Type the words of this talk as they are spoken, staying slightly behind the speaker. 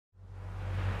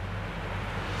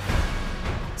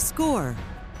Score,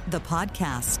 the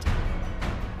podcast.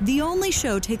 The only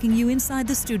show taking you inside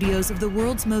the studios of the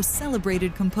world's most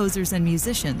celebrated composers and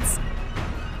musicians.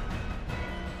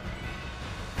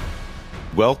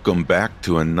 Welcome back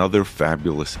to another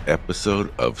fabulous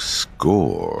episode of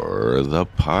Score, the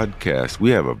podcast. We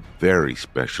have a very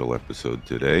special episode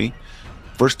today.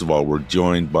 First of all, we're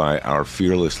joined by our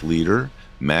fearless leader,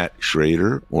 Matt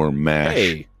Schrader, or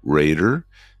Mash Raider.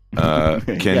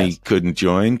 Kenny couldn't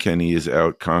join. Kenny is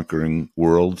out conquering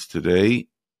worlds today,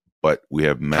 but we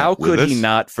have Matt. How with could us. he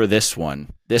not for this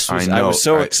one? I was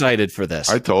so excited for this.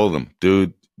 I told him,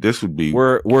 dude, this would be.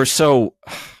 We're so,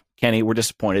 Kenny, we're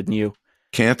disappointed in you.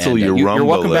 Cancel your Rumble. You're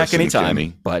welcome back lesson, anytime,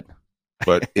 Kenny.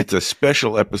 but it's a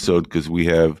special episode because we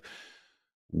have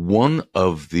one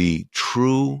of the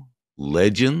true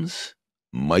legends,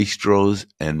 maestros,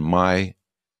 and my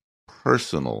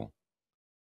personal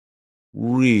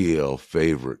real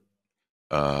favorite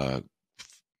among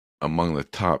the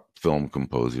top film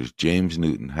composers, James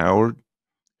Newton Howard,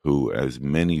 who, as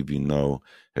many of you know,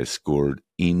 has scored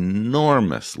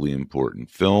enormously important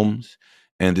films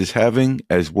and is having,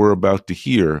 as we're about to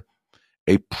hear,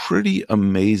 a pretty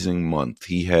amazing month.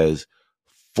 He has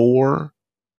 4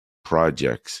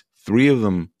 projects, 3 of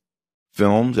them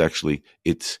films. Actually,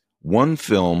 it's 1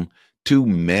 film, 2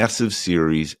 massive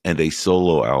series, and a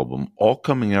solo album, all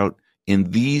coming out in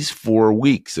these 4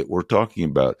 weeks that we're talking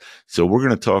about. So we're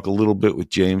going to talk a little bit with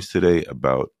James today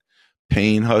about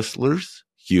Pain Hustlers,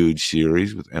 huge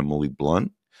series with Emily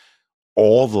Blunt,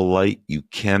 All the Light You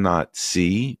Cannot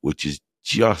See, which is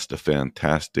just a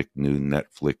fantastic new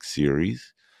Netflix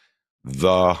series,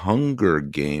 The Hunger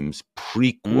Games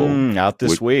prequel, out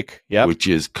this week, which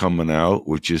is coming out,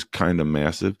 which is kind of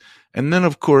massive. And then,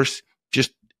 of course,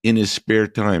 just in his spare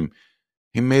time,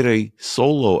 he made a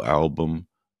solo album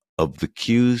of the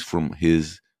cues from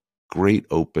his great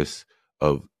opus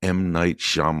of M. Night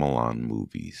Shyamalan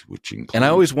movies, which include. And I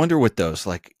always wonder with those,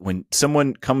 like when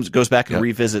someone goes back and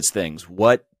revisits things,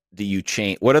 what do you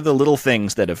change? What are the little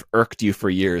things that have irked you for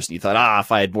years? And you thought,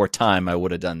 if I had more time, I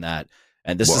would have done that.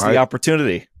 And this is the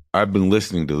opportunity. I've been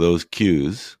listening to those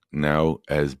cues now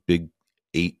as big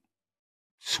 8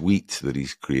 suites that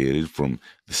he's created, from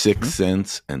The Sixth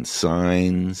Sense and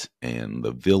Signs and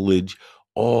The Village,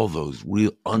 all those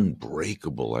real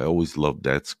Unbreakable. I always loved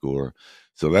that score.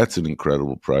 So that's an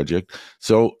incredible project.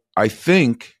 So I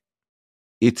think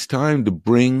it's time to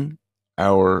bring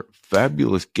our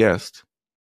fabulous guest.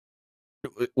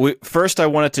 First, I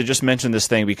wanted to just mention this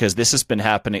thing because this has been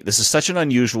happening. This is such an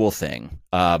unusual thing.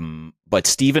 But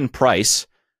Stephen Price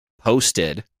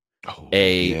posted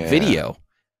a video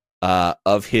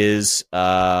of his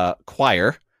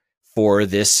choir for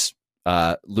this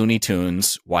Looney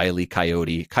Tunes Wile E.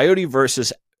 Coyote. Coyote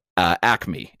versus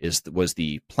Acme was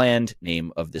the planned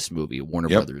name of this movie. Warner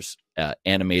Brothers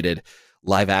animated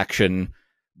live action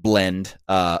blend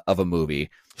of a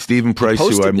movie. Stephen Price,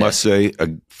 who I must say, a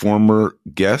former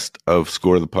guest of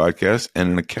Score the Podcast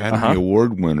and an Academy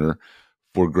Award winner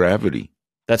for Gravity.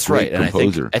 That's right. And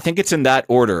I think it's in that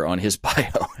order on his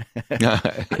bio,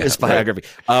 his biography.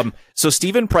 Right. So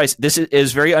Stephen Price, this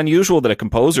is very unusual that a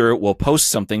composer will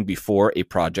post something before a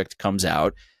project comes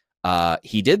out.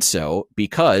 He did so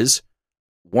because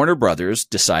Warner Brothers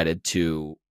decided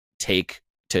to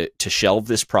shelve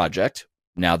this project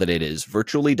now that it is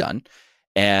virtually done,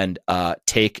 and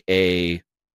take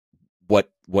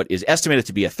what is estimated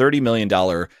to be a $30 million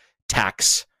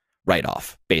tax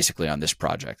write-off, basically, on this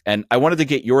project. And I wanted to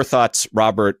get your thoughts,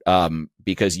 Robert,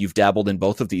 because you've dabbled in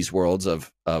both of these worlds of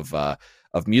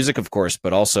music, of course,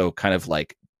 but also kind of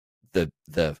like the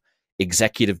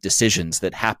executive decisions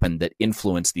that happen that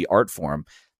influence the art form.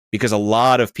 Because a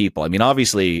lot of people, I mean,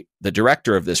 obviously, the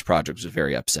director of this project was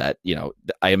very upset. You know,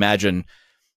 I imagine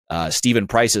Stephen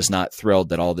Price is not thrilled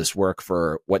that all this work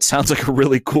for what sounds like a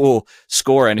really cool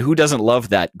score, and who doesn't love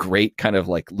that great kind of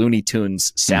like Looney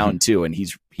Tunes sound too? And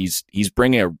he's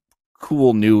bringing a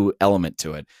cool new element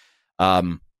to it.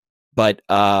 But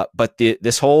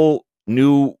this whole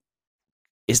new,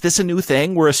 is this a new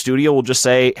thing where a studio will just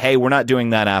say, "Hey, we're not doing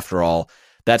that after all.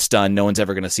 That's done. No one's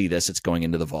ever going to see this. It's going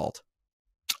into the vault."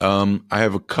 I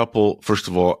have a couple. First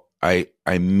of all, I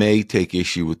may take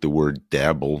issue with the word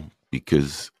dabble,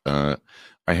 because I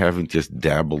haven't just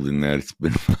dabbled in that. It's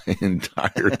been my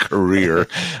entire career.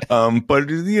 But,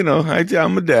 you know,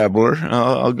 I'm a dabbler.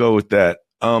 I'll go with that.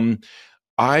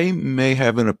 I may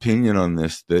have an opinion on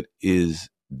this that is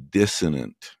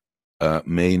dissonant,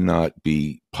 may not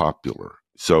be popular.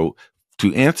 So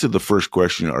to answer the first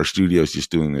question, our studio is just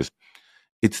doing this.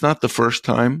 It's not the first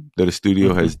time that a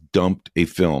studio has dumped a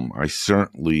film. I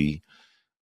certainly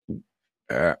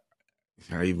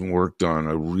I even worked on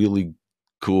a really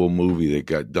cool movie that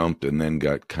got dumped and then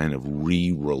got kind of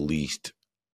re-released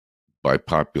by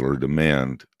popular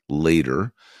demand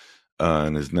later,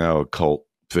 and is now a cult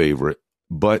favorite.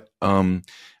 But I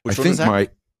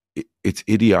think it's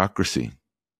Idiocracy.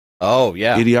 Oh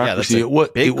yeah, Idiocracy.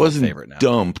 Yeah, it wasn't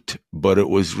dumped, but it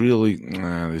was really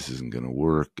this isn't going to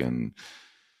work, and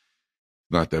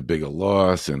not that big a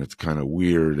loss, and it's kind of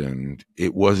weird, and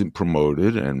it wasn't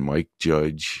promoted, and Mike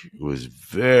Judge was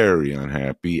very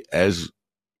unhappy, as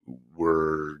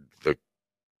were the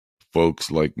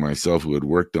folks like myself who had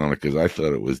worked on it, because I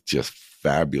thought it was just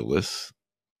fabulous.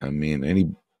 I mean,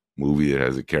 any movie that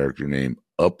has a character named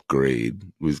Upgrade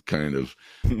was kind of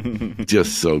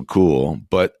just so cool.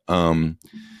 But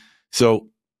so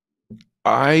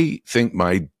I think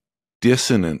my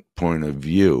dissonant point of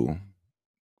view,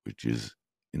 which is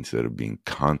instead of being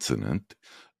consonant,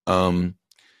 last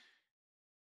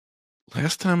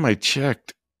time I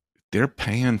checked, they're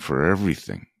paying for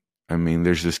everything. I mean,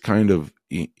 there's this kind of,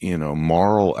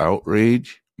 moral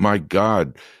outrage. My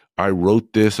God, I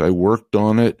wrote this. I worked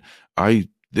on it.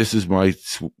 This is my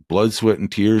blood, sweat, and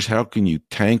tears. How can you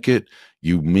tank it,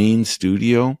 you mean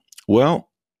studio? Well,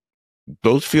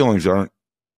 those feelings aren't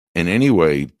in any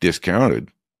way discounted.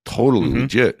 Totally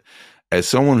legit. As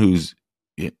someone who's,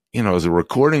 as a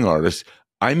recording artist,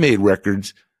 I made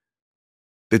records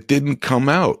that didn't come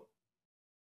out.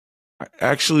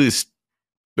 Actually,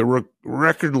 the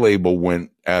record label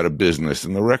went out of business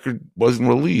and the record wasn't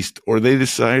released, or they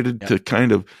decided to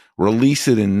kind of release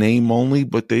it in name only,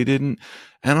 but they didn't.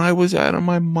 And I was out of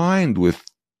my mind with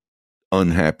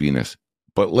unhappiness.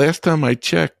 But last time I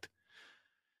checked,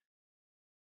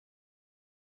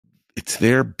 it's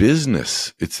their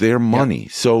business. It's their money.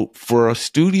 Yep. So for a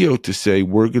studio to say,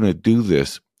 we're going to do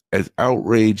this, as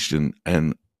outraged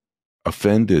and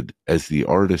offended as the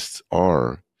artists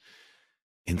are,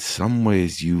 in some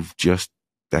ways,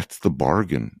 that's the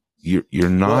bargain. You're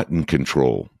not in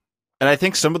control. And I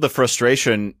think some of the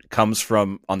frustration comes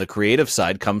from, on the creative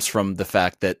side, comes from the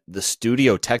fact that the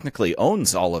studio technically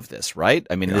owns all of this, right?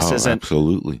 I mean, this isn't...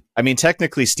 Absolutely. I mean,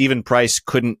 technically, Stephen Price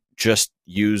couldn't just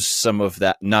use some of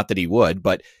that, not that he would,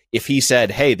 but if he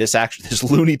said, hey, this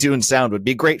Looney Tunes sound would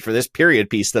be great for this period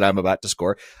piece that I'm about to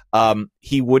score,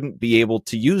 he wouldn't be able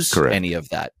to use any of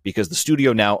that, because the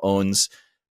studio now owns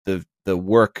the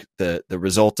work, the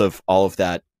result of all of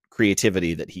that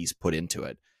creativity that he's put into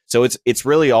it. So it's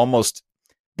really almost,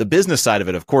 the business side of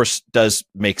it, of course, does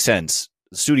make sense.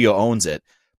 The studio owns it,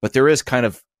 but there is kind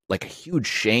of like a huge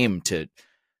shame to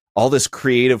all this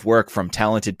creative work from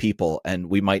talented people, and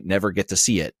we might never get to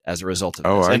see it as a result of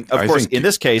this. And of course, in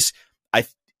this case,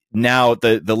 now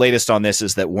the latest on this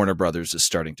is that Warner Brothers is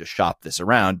starting to shop this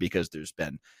around, because there's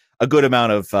been a good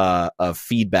amount of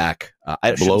feedback.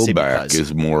 Blowback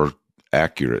is more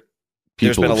accurate.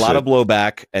 There's been a lot of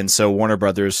blowback, and so Warner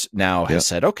Brothers now has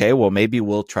said, okay, well, maybe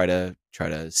we'll try to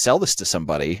sell this to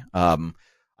somebody.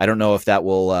 I don't know if that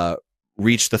will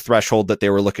reach the threshold that they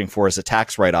were looking for as a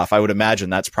tax write-off. I would imagine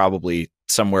that's probably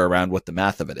somewhere around what the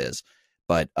math of it is.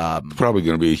 But it's probably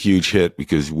going to be a huge hit,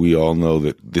 because we all know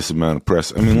that this amount of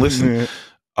press. I mean, listen,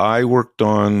 I worked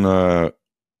on,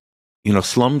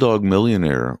 Slumdog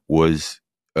Millionaire was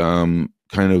kind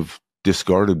of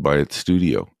discarded by its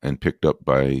studio and picked up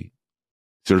by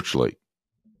Searchlight.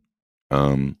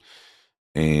 And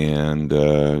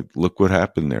look what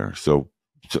happened there. So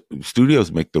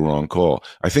studios make the wrong call.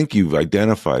 I think you've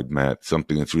identified, Matt,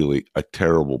 something that's really a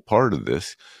terrible part of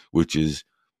this, which is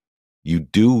you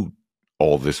do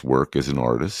all this work as an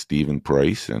artist, Stephen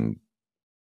Price and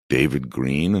David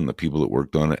Green and the people that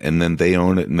worked on it, and then they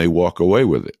own it and they walk away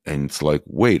with it. And it's like,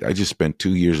 wait, I just spent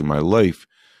 2 years of my life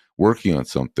working on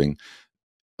something.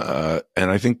 And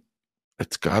I think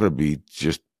it's got to be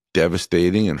just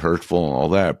devastating and hurtful and all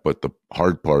that. But the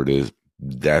hard part is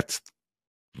that's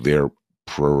their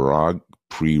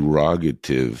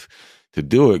prerogative to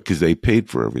do it, because they paid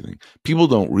for everything. People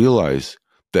don't realize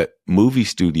that movie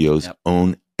studios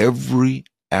own every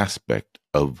aspect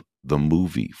of the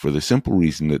movie, for the simple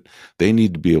reason that they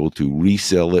need to be able to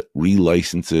resell it,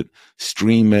 relicense it,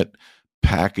 stream it,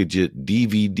 package it,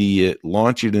 DVD it,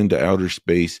 launch it into outer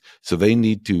space. So they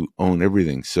need to own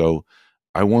everything. So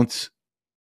I once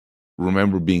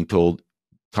remember being told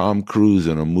Tom Cruise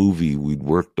in a movie we'd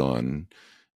worked on,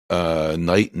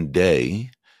 Night and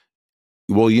Day,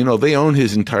 well, they own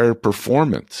his entire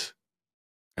performance.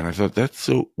 And I thought,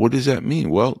 what does that mean?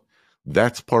 Well,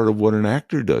 that's part of what an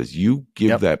actor does. You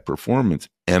give that performance,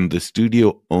 and the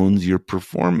studio owns your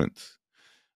performance.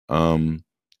 And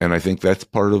I think that's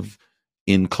part of,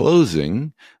 in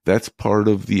closing, that's part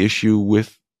of the issue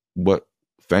with what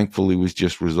thankfully was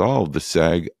just resolved, the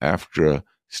SAG-AFTRA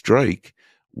strike,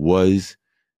 was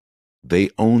they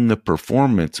own the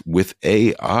performance. With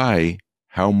AI,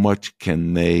 how much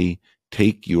can they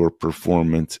take your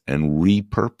performance and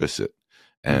repurpose it?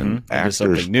 And actors,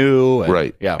 something new, and,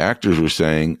 right? Yeah, actors were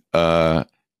saying,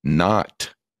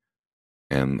 not.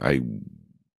 And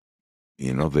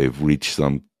they've reached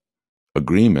some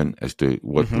agreement as to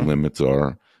what the limits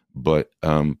are, but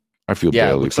I feel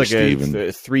badly it looks for like Steven. a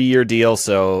 3-year deal,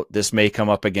 so this may come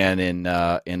up again in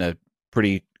a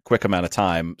pretty quick amount of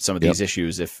time. Some of these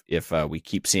issues, if we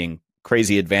keep seeing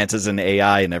crazy advances in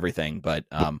AI and everything, but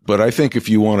I think if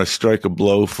you want to strike a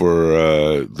blow for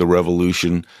the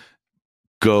revolution,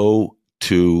 go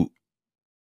to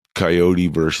Coyote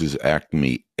versus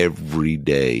Acme every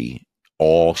day,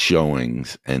 all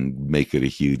showings, and make it a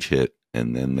huge hit,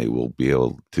 and then they will be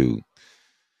able to.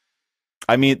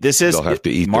 I mean, they'll have to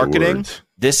eat marketing.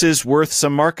 This is worth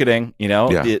some marketing.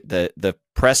 The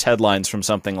press headlines from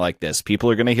something like this. People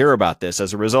are going to hear about this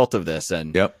as a result of this,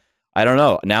 and I don't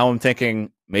know. Now I'm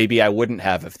thinking maybe I wouldn't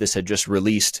have if this had just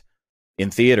released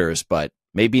in theaters, but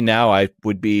maybe now I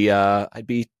would be. I'd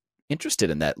be interested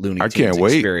in that Looney Tunes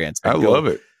experience. I love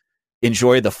it.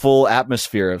 Enjoy the full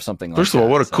atmosphere of something like that. First of all,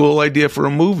 what a cool idea for a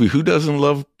movie. Who doesn't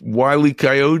love Wile E.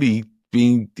 Coyote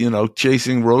being,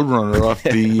 chasing Roadrunner off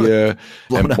the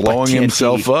and blowing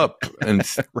himself up and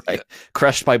right,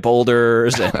 crushed by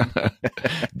boulders and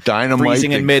dynamite,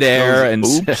 freezing in midair, and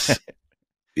oops,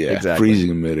 exactly.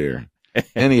 Freezing in midair.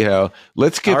 Anyhow,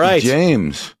 let's get to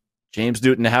James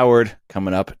Newton Howard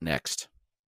coming up next.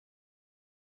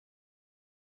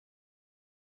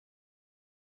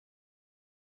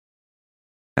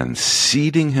 And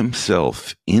seating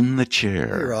himself in the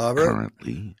chair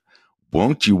currently.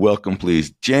 Won't you welcome,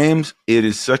 please, James? It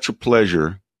is such a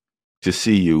pleasure to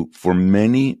see you for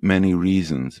many, many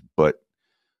reasons. But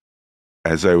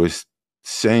as I was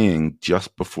saying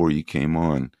just before you came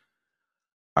on,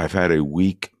 I've had a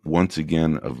week once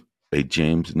again of a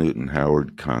James Newton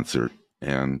Howard concert.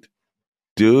 And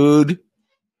dude,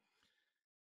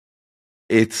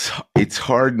 it's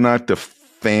hard not to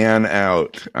fan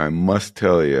out, I must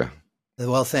tell you.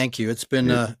 Well, thank you. It's been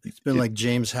like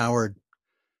James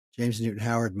Newton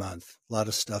Howard month. A lot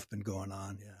of stuff been going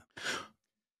on.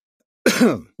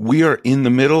 Yeah. We are in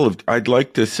the middle of, I'd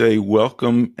like to say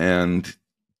welcome and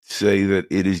say that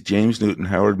it is James Newton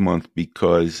Howard month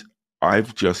because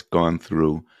I've just gone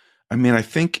through, I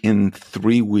think in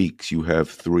 3 weeks you have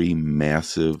 3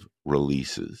 massive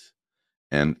releases.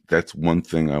 And that's one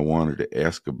thing I wanted to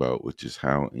ask about, which is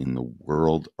how in the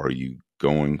world are you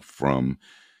going from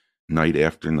Night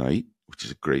After Night, which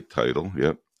is a great title,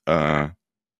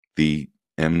 the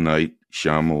M. Night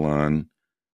Shyamalan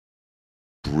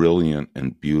brilliant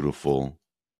and beautiful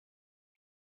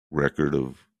record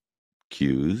of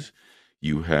cues.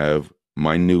 You have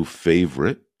my new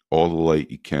favorite, All the Light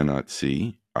You Cannot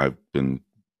See.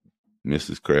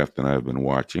 Mrs. Kraft and I have been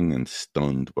watching and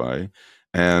stunned by,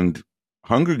 and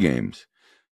Hunger Games.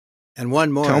 And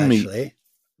one more, Tell actually.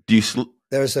 Me,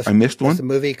 I missed one? There's a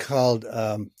movie called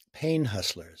Pain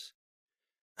Hustlers.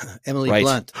 Emily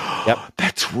Blunt. Yep.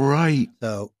 That's right.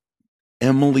 So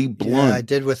Emily Blunt. Yeah, I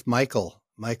did with Michael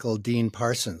Dean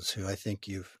Parsons, who I think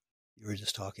you were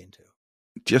just talking to.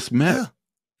 Just met. Yeah.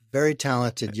 Very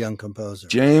talented young composer.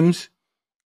 James.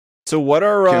 So what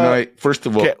are first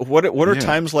of all, what are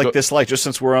times like this like? Just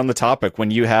since we're on the topic,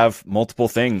 when you have multiple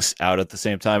things out at the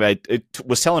same time, I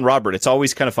was telling Robert, it's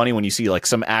always kind of funny when you see like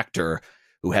some actor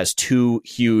who has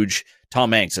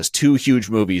Tom Hanks has 2 huge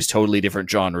movies, totally different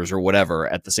genres or whatever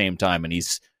at the same time, and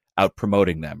he's out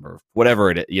promoting them or whatever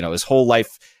it is, his whole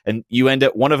life, and you end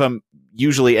up one of them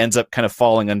usually ends up kind of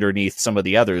falling underneath some of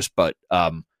the others. But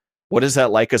what is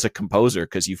that like as a composer?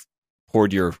 Because you've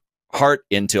poured your heart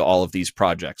into all of these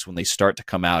projects when they start to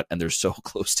come out and they're so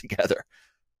close together.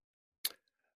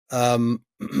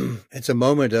 It's a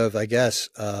moment of, I guess,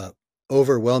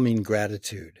 overwhelming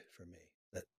gratitude for me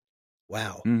that,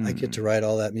 wow, I get to write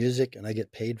all that music and I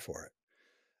get paid for it.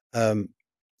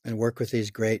 And work with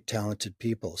these great, talented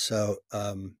people. So,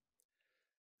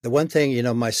 the one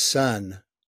thing, my son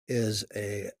is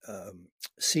a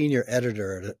senior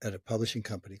editor at a publishing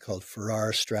company called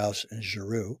Farrar, Straus and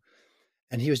Giroux.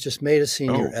 And he was just made a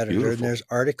senior editor, beautiful. And there's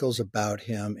articles about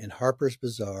him in Harper's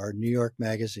Bazaar, New York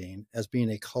Magazine, as being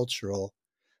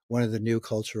one of the new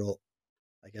cultural,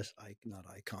 I guess, not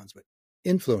icons, but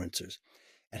influencers.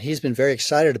 And he's been very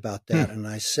excited about that. And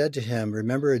I said to him,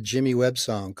 remember a Jimmy Webb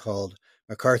song called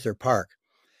MacArthur Park?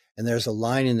 And there's a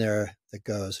line in there that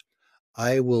goes,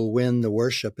 I will win the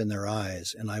worship in their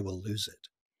eyes and I will lose it.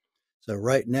 So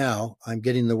right now I'm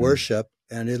getting the worship,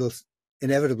 and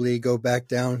inevitably go back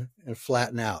down and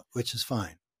flatten out, which is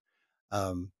fine.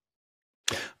 So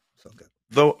good.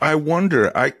 Though I wonder,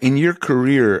 in your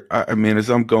career, I mean, as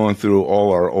I'm going through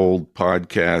all our old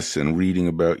podcasts and reading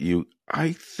about you,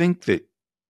 I think that,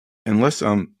 unless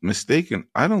I'm mistaken,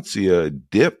 I don't see a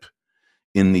dip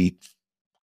in the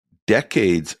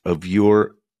decades of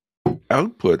your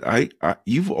output.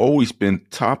 You've always been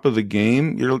top of the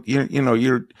game.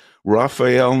 You're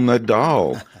Rafael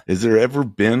Nadal. Has there ever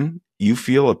been, you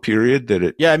feel, a period that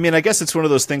it? Yeah, I mean, I guess it's one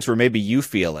of those things where maybe you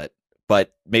feel it,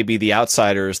 but maybe the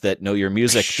outsiders that know your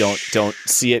music don't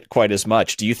see it quite as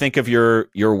much. Do you think of your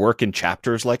work in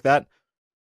chapters like that?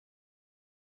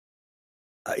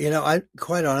 I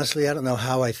quite honestly, I don't know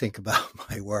how I think about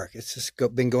my work. It's just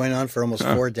been going on for almost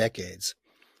 4 decades.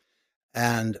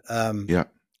 And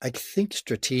I think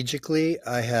strategically,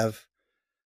 I have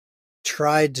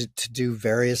tried to do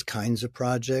various kinds of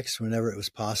projects whenever it was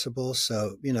possible.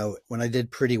 So, when I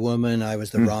did Pretty Woman, I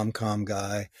was the rom-com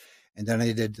guy. And then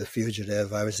I did The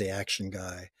Fugitive, I was the action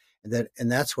guy.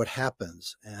 And that's what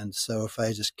happens. And so if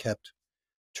I just kept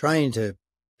trying to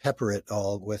pepper it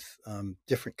all with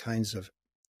different kinds of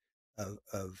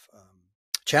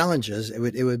challenges, it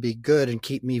would be good and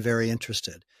keep me very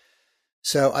interested.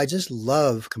 So I just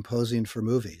love composing for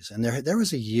movies. And there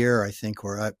was a year, I think,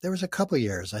 there was a couple of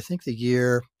years. I think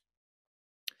the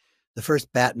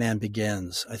first Batman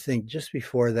Begins, I think just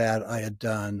before that I had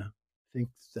done, I think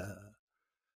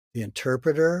The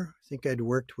Interpreter. I think I'd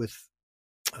worked with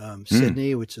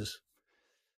Sydney, which is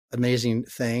amazing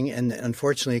thing. And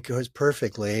unfortunately, it goes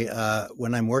perfectly.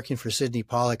 When I'm working for Sidney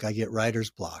Pollack, I get writer's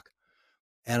block.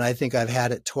 And I think I've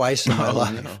had it twice in my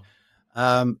life.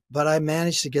 No. But I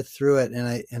managed to get through it.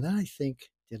 And then I think,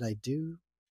 I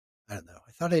don't know.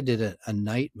 I thought I did a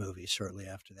night movie shortly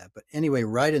after that. But anyway,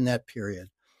 right in that period,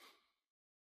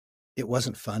 it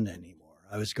wasn't fun anymore.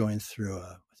 I was going through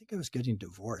I think I was getting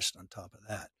divorced on top of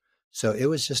that. So it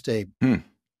was just a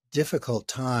difficult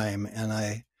time. And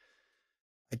I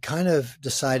kind of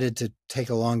decided to take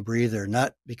a long breather,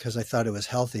 not because I thought it was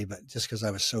healthy, but just because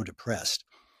I was so depressed.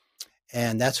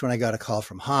 And that's when I got a call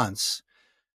from Hans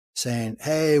saying,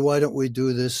 hey, why don't we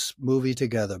do this movie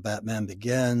together, Batman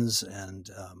Begins? And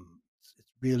it's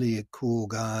really a cool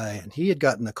guy. And he had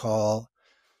gotten the call,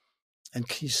 and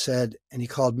he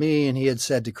called me, and he had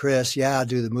said to Chris, yeah, I'll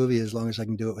do the movie as long as I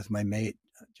can do it with my mate,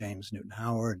 James Newton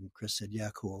Howard. And Chris said, yeah,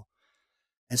 cool.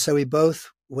 And so we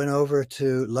both went over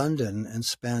to London and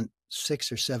spent 6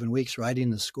 or 7 weeks writing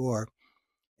the score.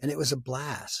 And it was a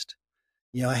blast.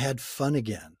 I had fun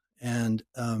again. And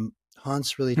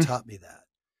Hans really taught me that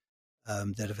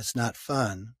if it's not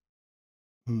fun,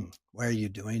 why are you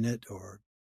doing it? Or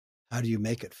how do you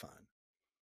make it fun?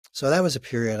 So that was a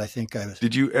period I think I was.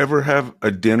 Did you ever have a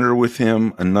dinner with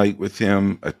him, a night with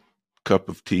him, a cup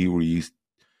of tea where you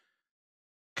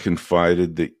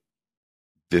confided that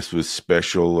this was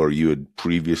special, or you had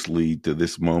previously to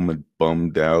this moment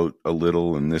bummed out a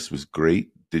little and this was great?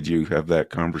 Did you have that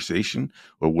conversation,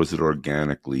 or was it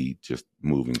organically just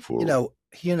moving forward?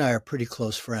 He and I are pretty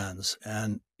close friends,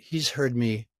 and he's heard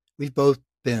me. We've both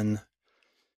been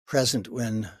present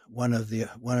when one or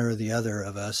the other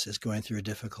of us is going through a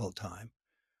difficult time.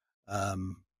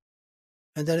 And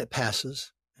then it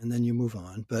passes, and then you move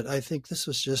on. But I think this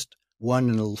was just one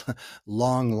in a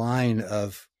long line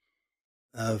of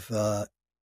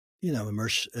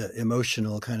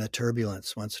emotional kind of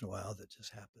turbulence once in a while that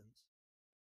just happens.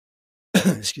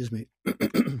 Excuse me.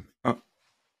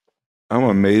 I'm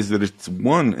amazed that it's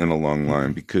one in a long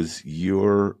line, because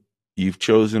you've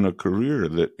chosen a career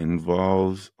that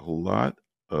involves a lot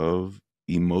of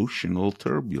emotional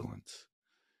turbulence.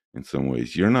 In some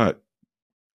ways, you're not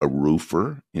a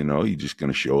roofer, you're just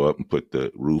going to show up and put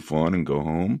the roof on and go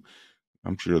home.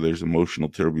 I'm sure there's emotional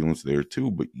turbulence there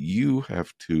too, but you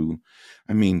have to,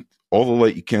 all the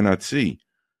light you cannot see.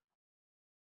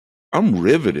 I'm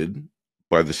riveted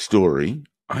by the story.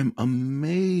 I'm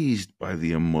amazed by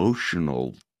the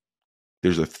emotional.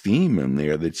 There's a theme in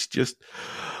there that's just,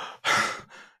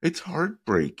 it's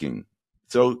heartbreaking.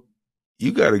 So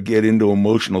you got to get into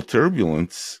emotional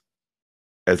turbulence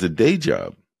as a day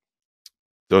job.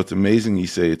 So it's amazing you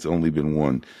say it's only been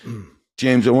one.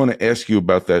 James, I want to ask you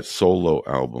about that solo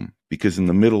album, because in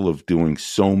the middle of doing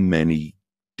so many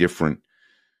different,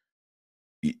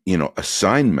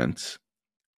 assignments,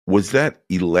 was that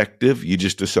elective? You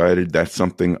just decided that's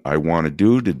something I want to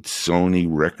do? Did Sony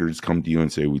Records come to you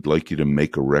and say, we'd like you to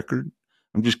make a record?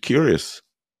 I'm just curious.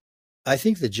 I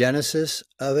think the genesis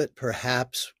of it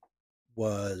perhaps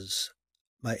was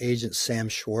my agent, Sam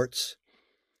Schwartz,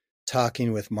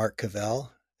 talking with Mark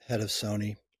Cavell, head of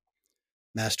Sony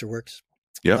Masterworks.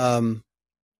 Yeah.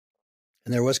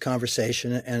 And there was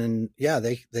conversation, and yeah,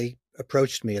 they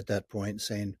approached me at that point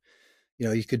saying,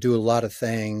 you could do a lot of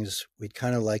things. We'd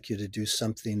kind of like you to do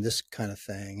something, this kind of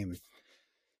thing.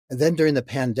 And then during the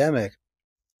pandemic,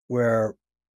 where,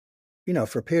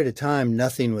 for a period of time,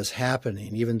 nothing was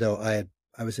happening, even though I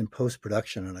was in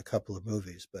post-production on a couple of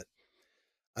movies, but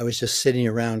I was just sitting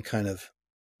around kind of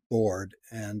bored.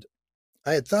 And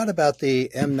I had thought about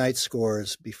the M. Night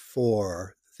scores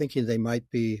before, thinking they might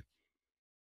be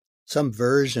some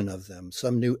version of them,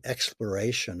 some new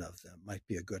exploration of them might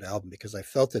be a good album, because I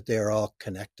felt that they are all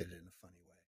connected in a funny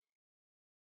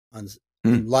way,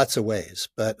 in lots of ways.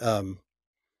 But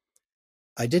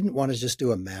I didn't want to just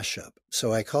do a mashup.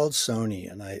 So I called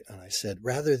Sony and I said,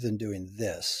 rather than doing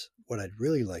this, what I'd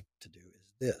really like to do is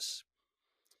this.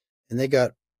 And they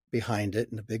got behind it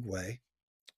in a big way.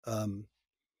 I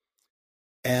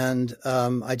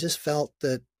just felt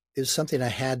that it was something I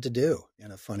had to do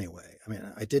in a funny way. I mean,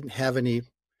 I didn't have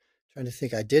trying to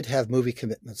think, I did have movie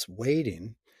commitments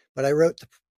waiting, but I wrote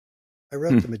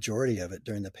the majority of it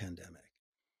during the pandemic.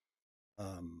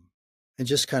 And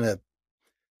just kind of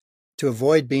to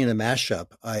avoid being a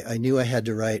mashup, I knew I had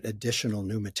to write additional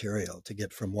new material to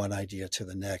get from one idea to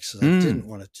the next. So I didn't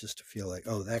want it just to feel like,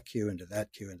 oh, that cue into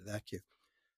that cue into that cue.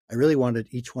 I really wanted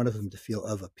each one of them to feel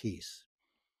of a piece.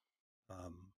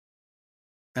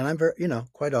 And I'm very,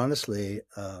 quite honestly,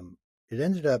 it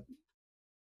ended up,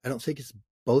 I don't think it's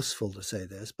boastful to say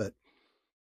this, but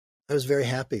I was very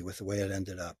happy with the way it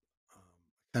ended up.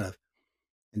 Kind of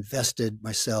invested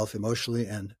myself emotionally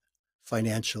and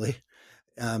financially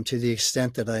to the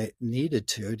extent that I needed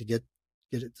to get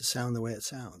it to sound the way it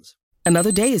sounds.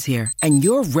 Another day is here, and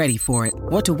you're ready for it.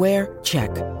 What to wear?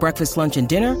 Check. Breakfast, lunch, and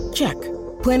dinner? Check.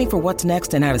 Planning for what's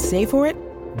next and how to save for it?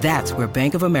 That's where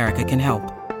Bank of America can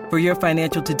help. For your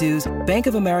financial to-dos, Bank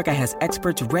of America has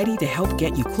experts ready to help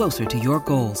get you closer to your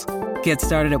goals. Get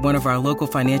started at one of our local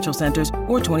financial centers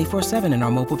or 24/7 in our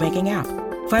mobile banking app.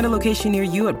 Find a location near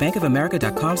you at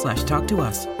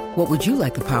bankofamerica.com/talktous. What would you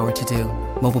like the power to do?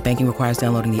 Mobile banking requires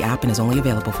downloading the app and is only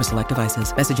available for select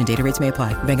devices. Message and data rates may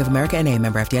apply. Bank of America N.A.,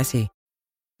 member FDIC.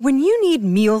 When you need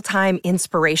mealtime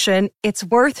inspiration, it's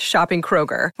worth shopping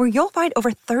Kroger, where you'll find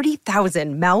over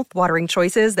 30,000 mouth-watering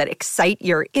choices that excite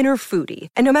your inner foodie.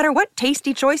 And no matter what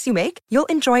tasty choice you make, you'll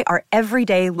enjoy our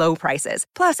everyday low prices,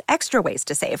 plus extra ways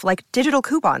to save, like digital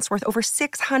coupons worth over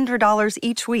 $600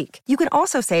 each week. You can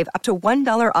also save up to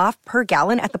 $1 off per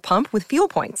gallon at the pump with fuel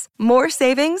points. More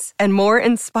savings and more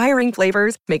inspiring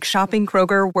flavors make shopping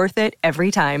Kroger worth it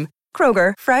every time.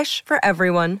 Kroger, fresh for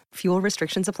everyone. Fuel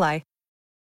restrictions apply.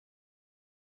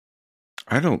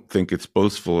 I don't think it's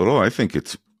boastful at all. I think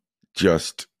it's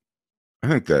just, I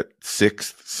think that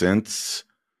Sixth Sense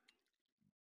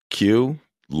cue,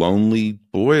 Lonely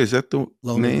Boy, is that the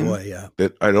Lonely name? Boy, yeah.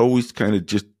 That I'd always kind of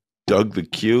just dug the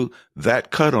cue.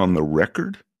 That cut on the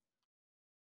record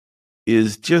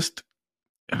is just,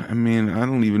 I mean, I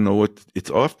don't even know it's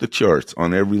off the charts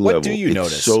on every level. What do you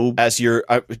notice as you're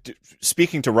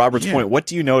speaking to Robert's point? What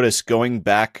do you notice going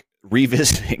back,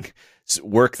 revisiting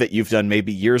work that you've done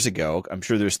maybe years ago? I'm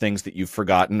sure there's things that you've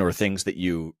forgotten or things that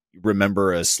you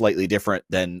remember as slightly different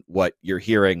than what you're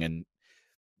hearing.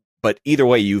 But either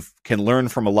way, you can learn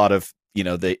from a lot of,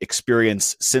 the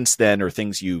experience since then, or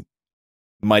things you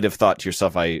might have thought to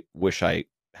yourself, I wish I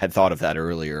had thought of that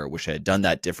earlier, or wish I had done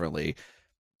that differently.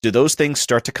 Do those things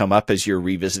start to come up as you're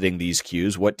revisiting these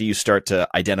cues? What do you start to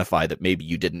identify that maybe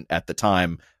you didn't at the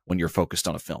time when you're focused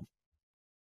on a film?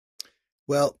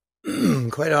 Well,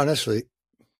 quite honestly,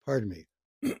 pardon me,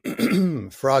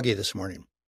 froggy this morning.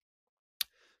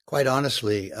 Quite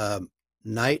honestly,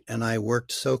 Knight and I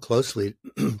worked so closely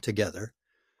together.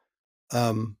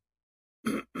 You're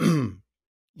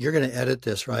going to edit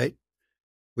this, right?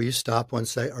 Will you stop one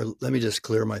second, or let me just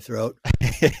clear my throat?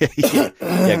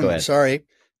 Yeah, go ahead. Sorry,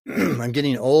 I'm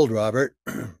getting old, Robert.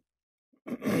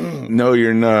 No,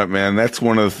 you're not, man. That's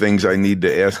one of the things I need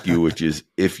to ask you, which is,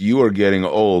 if you are getting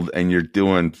old and you're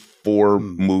doing 4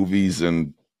 movies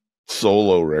and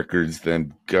solo records,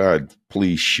 then God,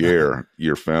 please share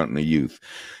your fountain of youth.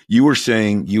 You were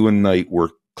saying you and Knight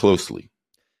work closely.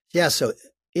 Yeah. So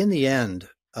in the end,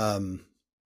 of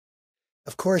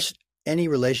course, any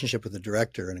relationship with a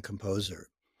director and a composer,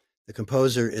 the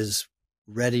composer is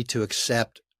ready to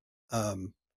accept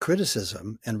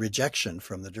criticism and rejection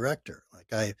from the director.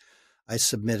 Like I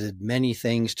submitted many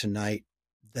things to Knight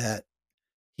that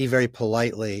he very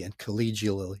politely and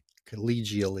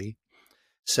collegially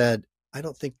said, I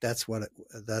don't think that's what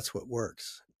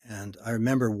works. And I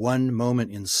remember one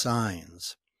moment in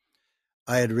Signs,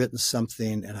 I had written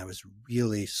something and I was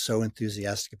really so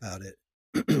enthusiastic about it.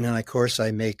 And of course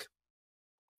I make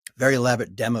very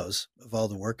elaborate demos of all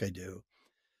the work I do.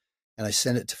 And I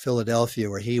sent it to Philadelphia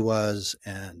where he was.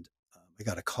 And I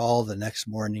got a call the next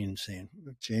morning saying,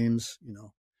 James,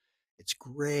 it's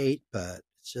great, but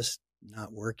it's just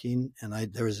not working.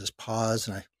 And there was this pause,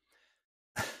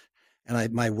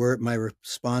 and my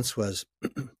response was,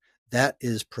 that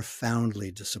is profoundly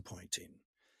disappointing.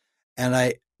 And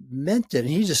I meant it. And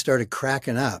he just started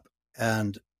cracking up.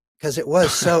 And because it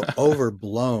was so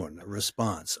overblown a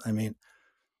response. I mean,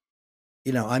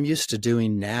 I'm used to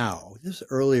doing now, this is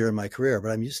earlier in my career,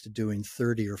 but I'm used to doing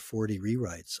 30 or 40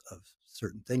 rewrites of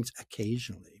certain things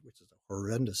occasionally, which is a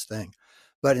horrendous thing.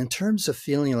 But in terms of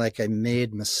feeling like I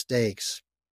made mistakes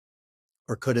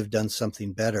or could have done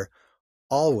something better,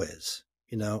 always,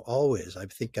 always, I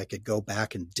think I could go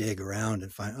back and dig around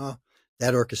and find,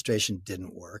 that orchestration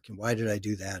didn't work. And why did I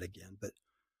do that again? But,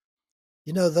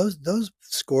 those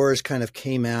scores kind of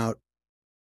came out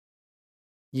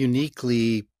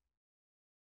uniquely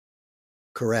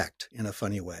correct in a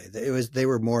funny way. They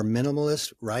were more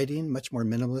minimalist writing, much more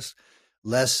minimalist,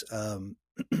 less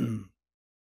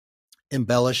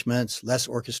embellishments, less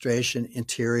orchestration,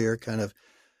 interior kind of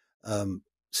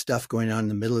stuff going on in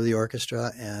the middle of the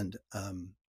orchestra. And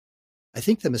I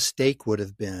think the mistake would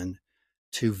have been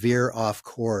to veer off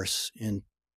course in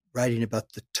writing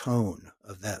about the tone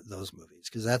of those movies,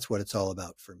 because that's what it's all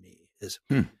about for me. Is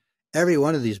every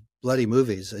one of these bloody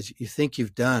movies, as you think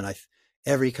you've done,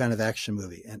 every kind of action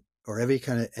movie and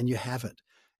you haven't.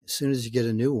 As soon as you get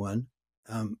a new one,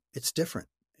 it's different.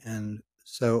 And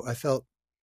so I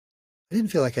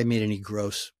didn't feel like I made any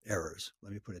gross errors.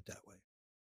 Let me put it that way.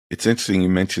 It's interesting you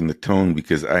mentioned the tone,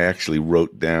 because I actually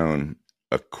wrote down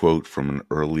a quote from an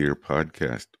earlier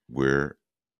podcast where,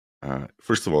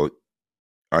 first of all,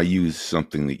 I use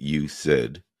something that you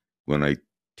said when I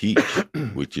teach,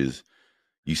 which is,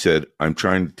 you said, I'm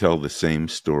trying to tell the same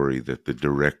story that the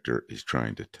director is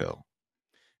trying to tell.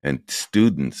 And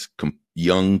students,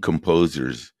 young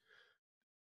composers,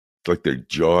 it's like their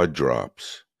jaw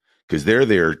drops, because they're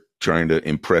there trying to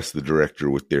impress the director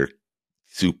with their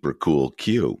super cool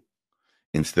cue,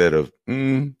 instead of,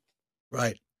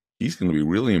 right, he's going to be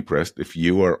really impressed if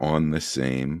you are on the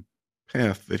same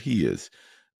path that he is.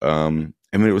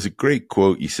 It was a great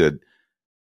quote. You said,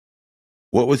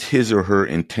 what was his or her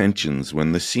intentions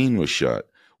when the scene was shot?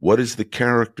 What is the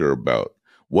character about?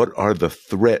 What are the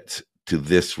threats to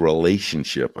this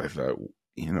relationship? I thought,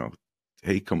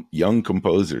 hey, young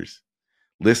composers,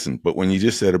 listen. But when you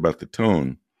just said about the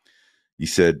tone, you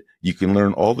said you can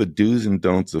learn all the do's and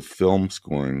don'ts of film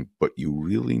scoring, but you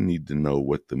really need to know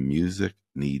what the music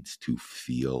needs to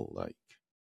feel like.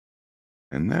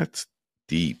 And that's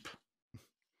deep.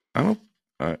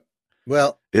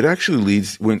 Well, it actually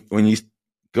leads when you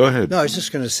go ahead. No, I was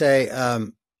just going to say,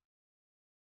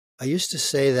 I used to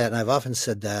say that, and I've often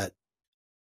said that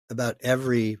about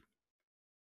every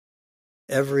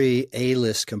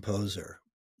A-list composer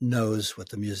knows what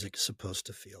the music is supposed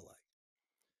to feel like.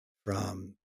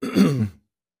 From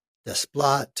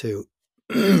Desplat to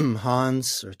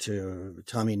Hans, or to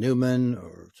Tommy Newman,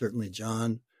 or certainly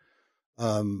John.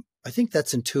 I think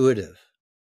that's intuitive.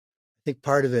 I think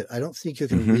part of it, I don't think you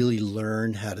can really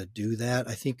learn how to do that.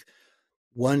 I think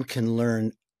one can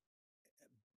learn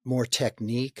more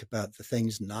technique about the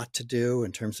things not to do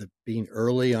in terms of being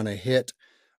early on a hit,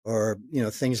 or,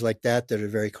 things like that are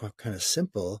very kind of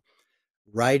simple.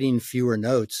 Writing fewer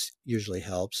notes usually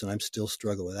helps, and I'm still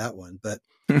struggle with that one. But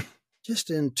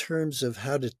just in terms of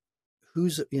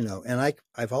and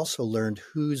I've also learned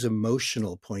whose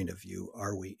emotional point of view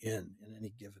are we in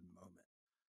any given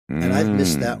moment. And I've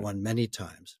missed that one many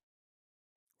times,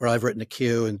 where I've written a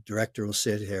cue and the director will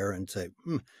sit here and say,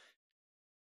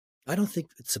 I don't think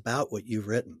it's about what you've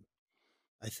written.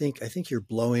 I think you're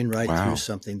blowing right through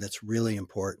something that's really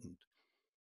important.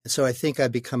 And so I think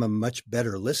I've become a much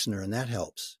better listener, and that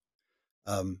helps.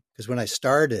 Because when I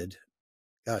started,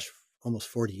 almost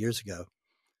 40 years ago,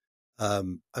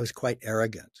 I was quite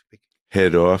arrogant.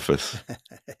 Head office.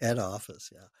 Head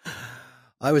office, yeah.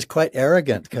 I was quite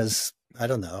arrogant because, I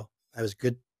don't know, I was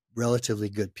relatively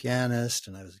good pianist,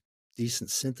 and I was a decent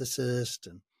synthesist,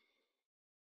 and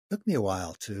it took me a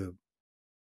while to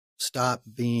stop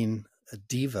being a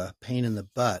diva, pain in the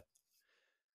butt.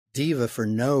 Diva for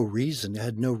no reason. I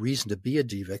had no reason to be a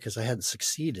diva because I hadn't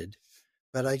succeeded.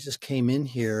 But I just came in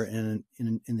here in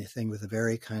the thing with a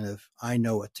very kind of, I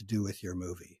know what to do with your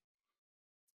movie,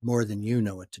 more than you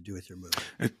know what to do with your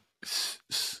movie.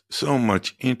 It's so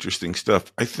much interesting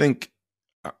stuff. I think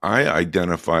I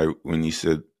identify when you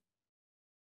said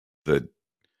the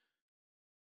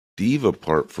diva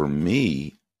part for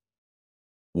me,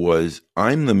 was,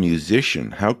 I'm the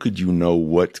musician. How could you know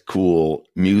what's cool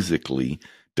musically,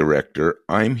 director?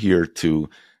 I'm here to,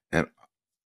 and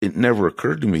it never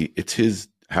occurred to me, it's his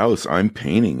house. I'm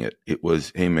painting it. It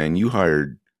was, hey man, you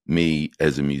hired me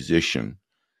as a musician.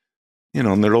 You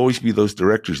know, and there'd always be those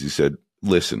directors who said,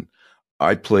 listen,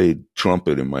 I played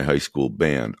trumpet in my high school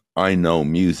band. I know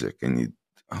music. And you,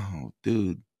 oh,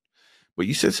 dude. But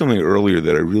you said something earlier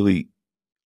that I really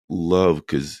love,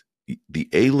 because the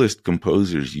A-list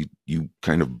composers, you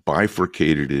kind of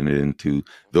bifurcated it into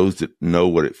those that know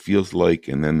what it feels like,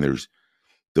 and then there's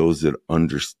those that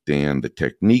understand the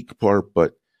technique part.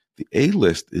 But the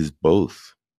A-list is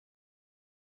both.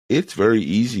 It's very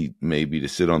easy maybe to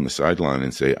sit on the sideline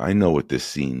and say, I know what this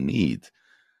scene needs.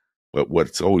 But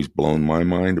what's always blown my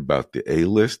mind about the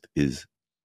A-list is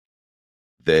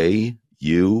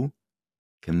you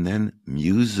can then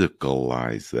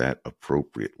musicalize that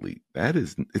appropriately.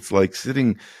 It's like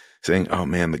saying, oh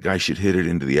man, the guy should hit it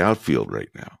into the outfield right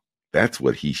now. That's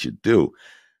what he should do.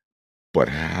 But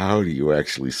how do you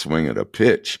actually swing at a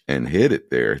pitch and hit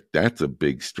it there? That's a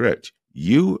big stretch.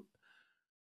 You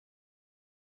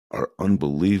are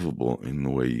unbelievable in the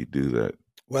way you do that.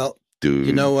 Well, dude,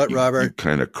 you know what, Robert? You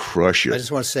kind of crush it. I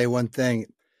just want to say one thing.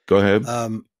 Go ahead.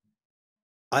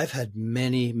 I've had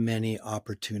many, many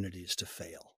opportunities to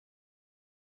fail.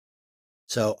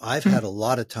 So I've had a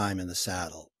lot of time in the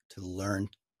saddle to learn.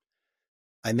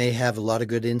 I may have a lot of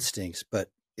good instincts,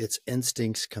 but it's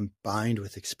instincts combined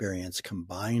with experience,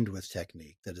 combined with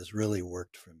technique that has really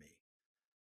worked for me.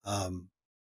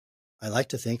 I like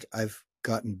to think I've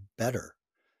gotten better.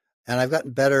 And I've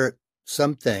gotten better at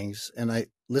some things. And I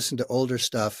listen to older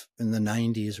stuff in the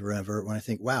 90s or whatever when I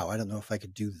think, wow, I don't know if I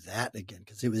could do that again,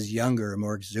 because it was younger and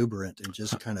more exuberant and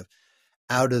just kind of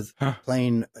out of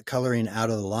coloring out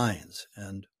of the lines.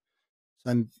 And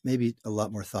so I'm maybe a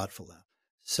lot more thoughtful now.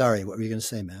 Sorry, what were you going to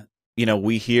say, Matt? You know,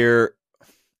 we hear,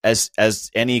 as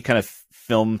any kind of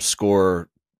film score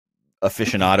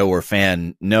aficionado or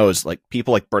fan knows, like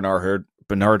people like Bernard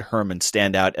Herrmann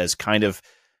stand out as kind of,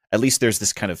 at least there's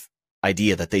this kind of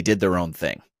idea that they did their own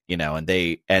thing, you know, and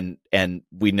and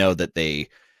we know that they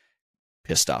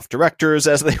pissed off directors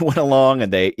as they went along,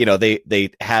 and they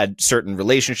had certain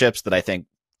relationships that I think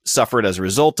suffered as a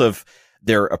result of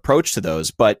their approach to those.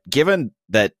 But given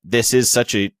that this is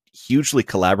such a hugely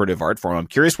collaborative art form, I'm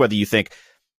curious whether you think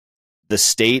the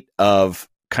state of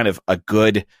kind of a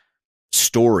good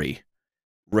story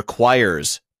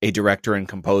requires a director and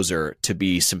composer to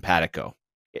be simpatico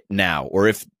now, or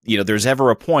if, you know, there's ever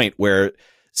a point where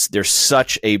there's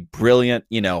such a brilliant,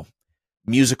 you know,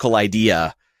 musical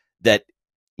idea that,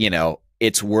 you know,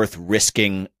 it's worth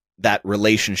risking that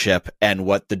relationship and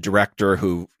what the director,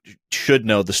 who should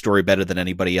know the story better than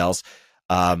anybody else,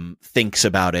 thinks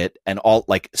about it, and all,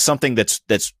 like something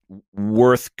that's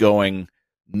worth going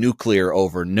nuclear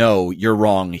over. No, you're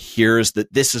wrong.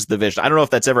 This is the vision. I don't know if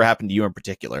that's ever happened to you in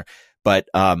particular, but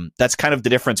that's kind of the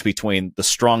difference between the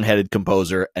strong-headed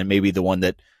composer and maybe the one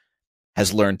that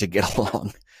has learned to get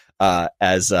along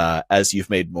as you've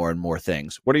made more and more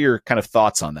things. What are your kind of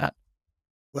thoughts on that?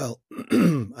 Well,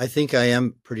 I think I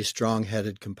am a pretty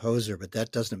strong-headed composer, but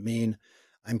that doesn't mean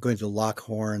I'm going to lock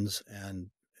horns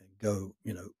and go,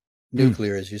 you know,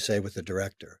 nuclear, as you say, with the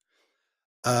director.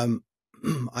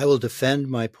 I will defend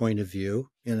my point of view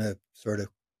in a sort of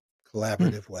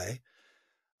collaborative way.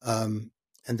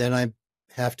 And then I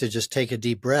have to just take a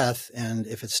deep breath. And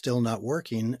if it's still not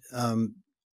working,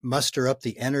 muster up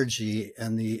the energy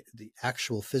and the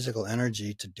actual physical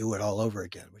energy to do it all over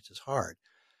again, which is hard.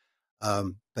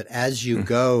 But as you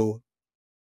go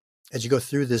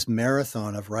through this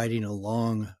marathon of writing a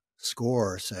long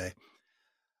score, say,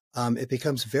 it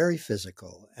becomes very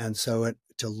physical. And so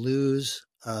to lose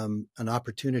an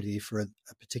opportunity for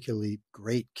a particularly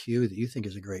great cue that you think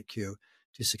is a great cue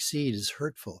to succeed is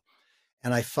hurtful.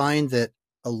 And I find that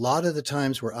a lot of the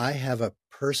times where I have a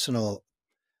personal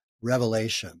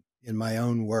revelation in my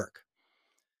own work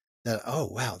that, oh,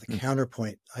 wow, the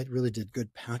counterpoint, I really did good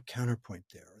counterpoint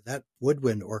there. That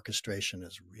woodwind orchestration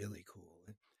is really cool.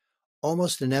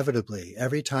 Almost inevitably,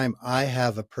 every time I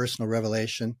have a personal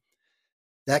revelation,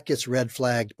 that gets red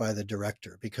flagged by the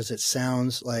director because it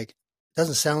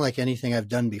doesn't sound like anything I've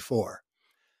done before.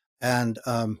 And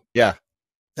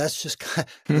that's just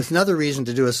that's another reason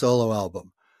to do a solo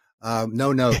album.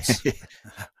 No notes.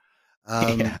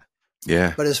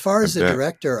 Yeah. But as far as the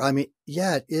director, I mean,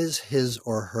 yeah, it is his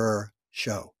or her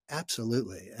show.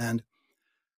 Absolutely. And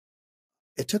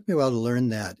it took me a while to learn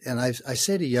that. And I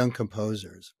say to young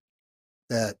composers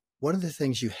that one of the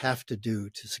things you have to do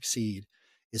to succeed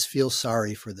is feel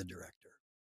sorry for the director.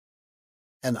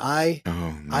 And I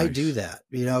do that,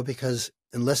 you know, because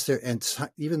unless they're, and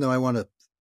even though I want to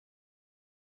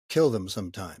kill them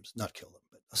sometimes, not kill them,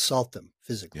 but assault them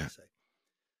physically, say.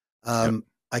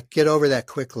 I get over that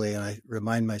quickly, and I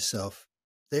remind myself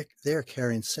they're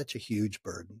carrying such a huge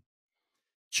burden.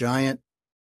 Giant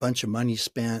bunch of money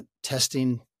spent,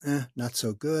 testing, not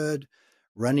so good,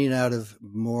 running out of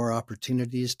more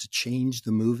opportunities to change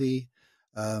the movie.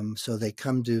 So they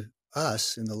come to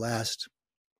us in the last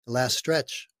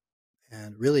stretch,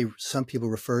 and really some people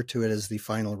refer to it as the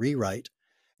final rewrite.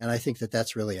 And I think that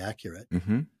that's really accurate.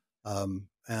 Mm-hmm.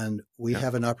 And we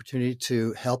have an opportunity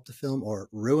to help the film or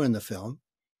ruin the film.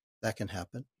 That can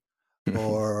happen.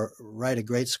 Or write a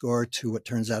great score to what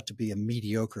turns out to be a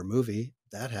mediocre movie.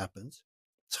 That happens.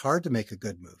 It's hard to make a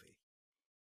good movie.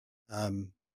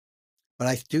 But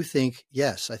I do think,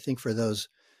 yes, I think for those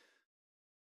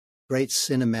great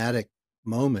cinematic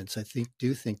moments, I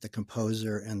do think the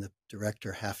composer and the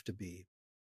director have to be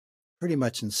pretty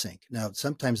much in sync. Now,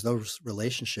 sometimes those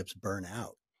relationships burn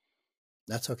out.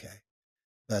 That's okay.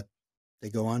 But they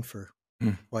go on for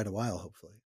quite a while,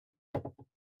 hopefully.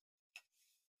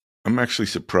 I'm actually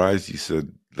surprised you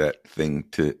said that thing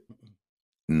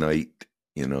tonight.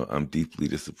 I'm deeply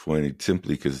disappointed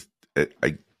simply because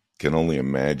I can only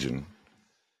imagine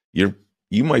you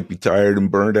might be tired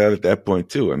and burned out at that point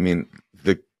too. I mean,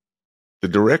 the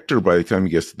director, by the time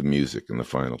he gets to the music and the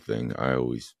final thing, I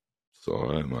always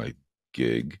saw at my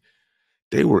gig,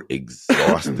 they were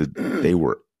exhausted. They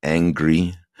were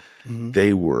angry. Mm-hmm.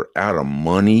 They were out of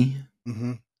money.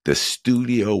 Mm-hmm. The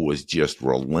studio was just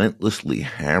relentlessly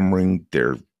hammering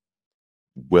their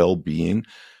well-being.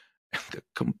 And the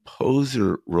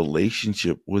composer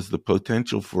relationship was the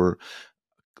potential for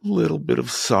a little bit of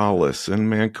solace. And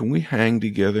man, can we hang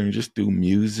together and just do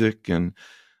music? And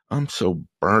I'm so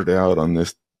burnt out on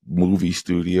this movie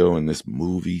studio and this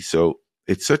movie. So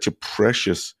it's such a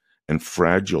precious and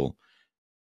fragile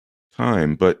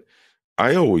time. But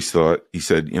I always thought, he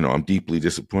said, I'm deeply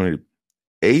disappointed.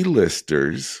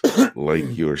 A-listers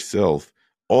like yourself,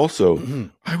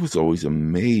 also, I was always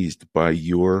amazed by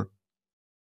your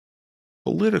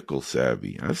political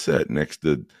savvy. I've sat next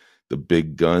to the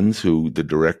big guns who the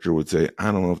director would say,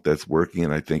 I don't know if that's working.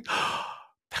 And I think,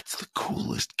 that's the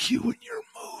coolest cue in your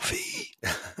movie.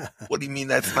 What do you mean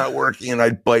that's not working? And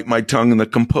I'd bite my tongue, and the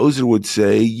composer would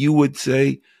say,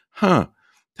 tell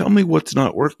me what's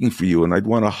not working for you. And I'd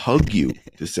want to hug you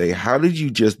to say, how did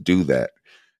you just do that?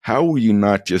 How were you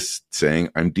not just saying,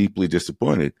 I'm deeply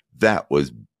disappointed? That was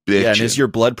bitchin'. Yeah, and is your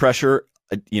blood pressure,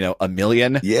 a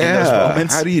million in those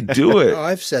moments? How do you do it?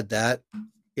 I've said that.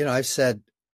 I've said,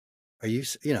 are you,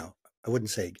 I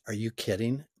wouldn't say, are you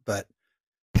kidding? But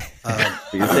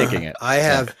you're thinking it. I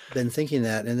have been thinking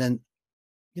that. And then,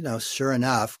 sure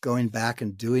enough, going back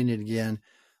and doing it again,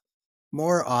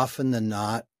 more often than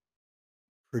not,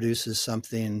 produces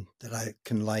something that I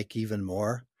can like even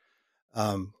more.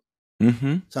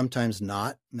 Sometimes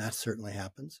not, and that certainly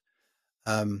happens.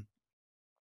 But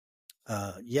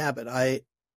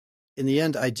in the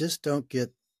end, I just don't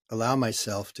allow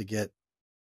myself to get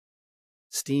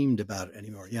steamed about it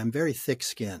anymore. Yeah, I'm very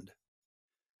thick-skinned,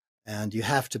 and you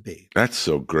have to be. That's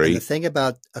so great. And the thing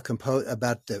about a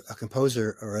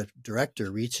composer or a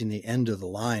director reaching the end of the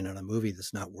line on a movie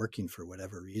that's not working for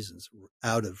whatever reasons,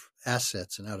 out of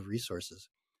assets and out of resources,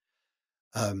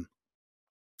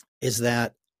 is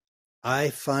that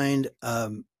I find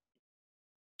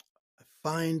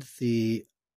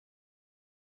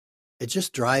it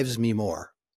just drives me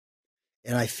more,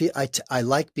 and I feel I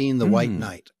like being the white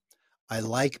knight. I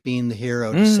like being the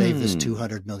hero to save this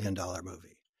 $200 million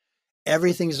movie.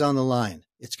 Everything's on the line.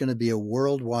 It's going to be a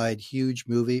worldwide huge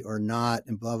movie or not,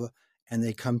 and blah blah. And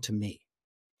they come to me,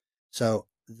 so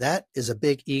that is a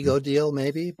big ego deal,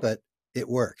 maybe, but it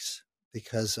works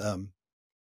because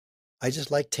I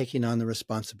just like taking on the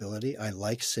responsibility. I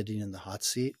like sitting in the hot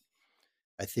seat.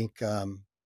 I think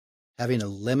having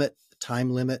a time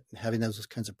limit, and having those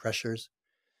kinds of pressures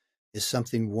is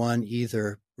something one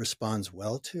either responds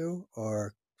well to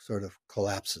or sort of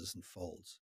collapses and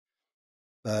folds.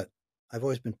 But I've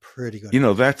always been pretty good.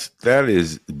 That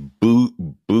is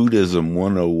Buddhism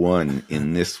 101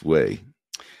 in this way.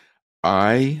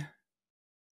 I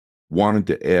wanted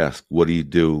to ask, what do you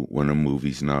do when a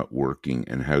movie's not working,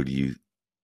 and how do you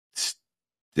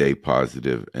stay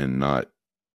positive and not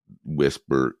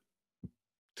whisper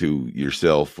to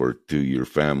yourself or to your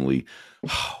family,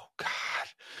 oh God,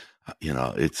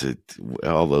 it's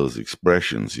all those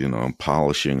expressions, I'm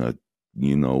polishing a,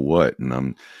 what,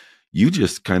 and you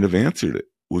just kind of answered it,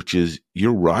 which is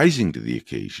you're rising to the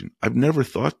occasion. I've never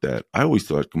thought that. I always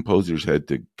thought composers had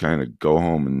to kind of go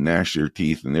home and gnash their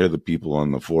teeth, and they're the people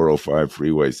on the 405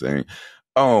 freeway saying,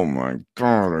 oh my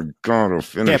God, I gotta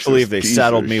finish. Can't believe they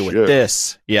saddled me with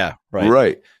this. Yeah, right.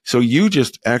 Right. So you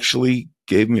just actually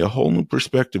gave me a whole new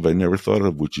perspective I never thought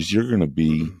of, which is you're going to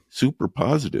be super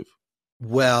positive.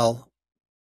 Well,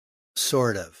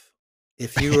 sort of.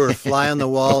 If you were a fly on the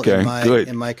wall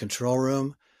in my control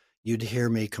room, you'd hear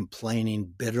me complaining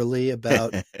bitterly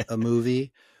about a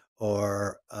movie.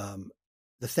 Or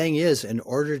the thing is, in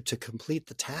order to complete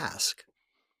the task,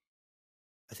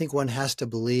 I think one has to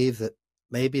believe that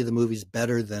maybe the movie's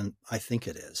better than I think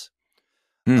it is.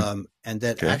 And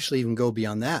that actually even go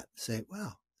beyond that. Say,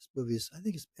 wow, this movie's, I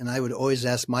think it's, and I would always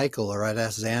ask Michael, or I'd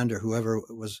ask Xander, whoever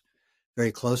was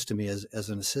very close to me as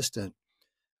an assistant,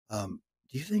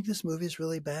 do you think this movie is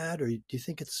really bad, or do you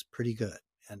think it's pretty good?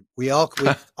 And we all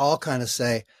kind of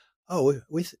say, oh,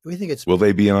 we think it's. Will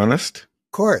they be honest?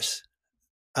 Of course.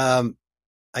 I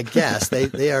guess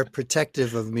they are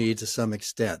protective of me to some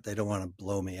extent. They don't want to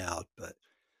blow me out, but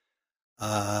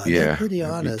they're pretty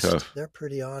honest. They're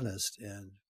pretty honest,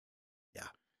 and yeah.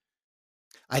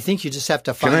 I think you just have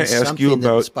to find something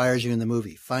that inspires you in the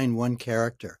movie. Find one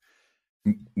character.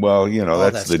 Well,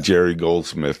 that's the Jerry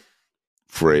Goldsmith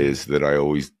phrase that I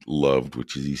always loved,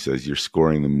 which is he says, you're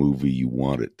scoring the movie you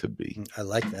want it to be. I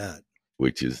like that.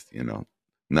 Which is,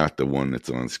 not the one that's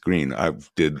on screen. I was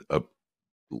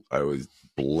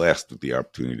blessed with the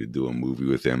opportunity to do a movie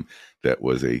with him that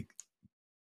was a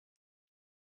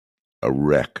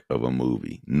wreck of a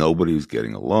movie. Nobody was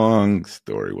getting along.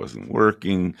 Story wasn't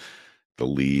working. The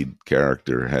lead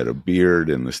character had a beard,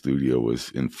 and the studio was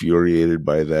infuriated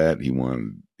by that. He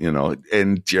wanted,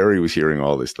 and Jerry was hearing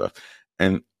all this stuff.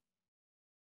 And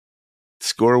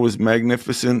score was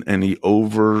magnificent, and he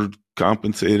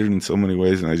overcompensated in so many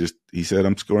ways. And he said,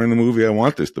 I'm scoring the movie I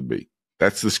want this to be.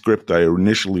 That's the script I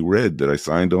initially read that I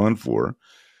signed on for.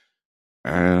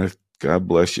 And God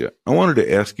bless you. I wanted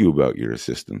to ask you about your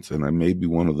assistants, and maybe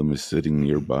one of them is sitting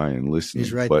nearby and listening.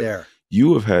 He's right there.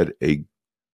 You have had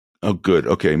oh, good.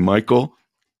 Okay, Michael,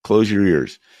 close your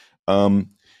ears.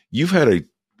 You've had a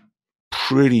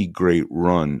pretty great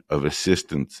run of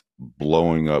assistants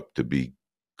blowing up to be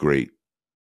great,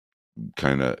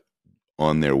 kind of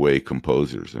on their way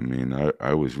composers. I mean,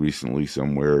 I was recently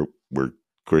somewhere where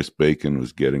Chris Bacon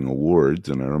was getting awards,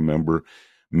 and I remember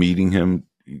meeting him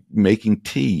making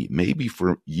tea, maybe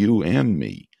for you and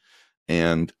me.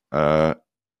 And I'd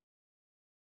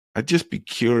just be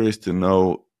curious to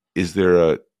know, is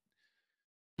there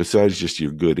besides just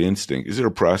your good instinct, is there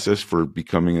a process for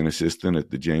becoming an assistant at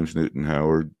the James Newton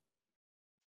Howard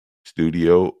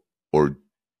studio, or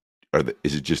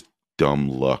is it just dumb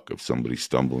luck of somebody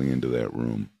stumbling into that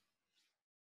room?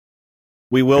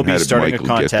 We will be starting a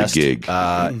contest.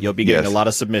 You'll be getting a lot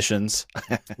of submissions.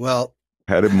 Well,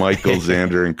 how did Michael,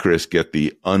 Xander, and Chris get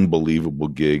the unbelievable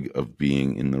gig of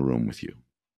being in the room with you?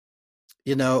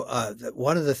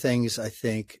 One of the things I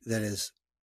think that is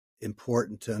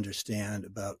important to understand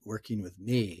about working with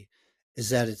me is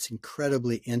that it's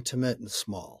incredibly intimate and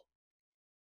small.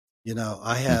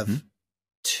 I have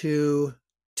two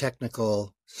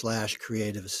technical /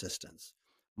 creative assistants.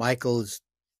 Michael is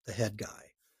the head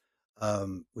guy.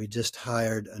 We just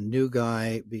hired a new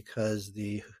guy because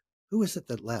who was it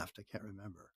that left? I can't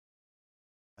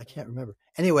remember.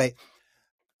 Anyway,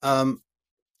 and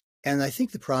I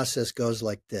think the process goes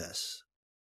like this.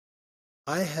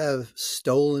 I have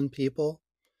stolen people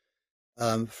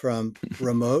from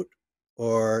remote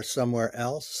or somewhere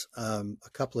else a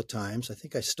couple of times. I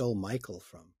think I stole Michael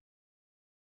from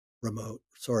remote,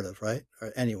 sort of, right?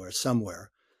 Or anywhere,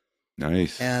 somewhere.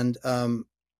 Nice. And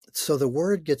so the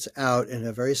word gets out in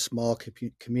a very small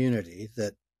community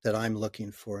that I'm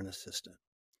looking for an assistant.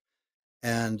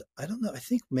 And I don't know, I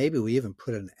think maybe we even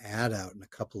put an ad out in a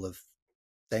couple of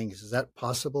things. Is that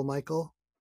possible, Michael?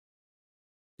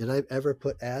 Did I ever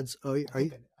put ads? Oh, are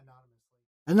you?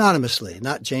 Anonymously,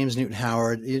 not James Newton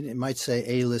Howard. It might say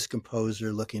A-list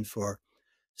composer looking for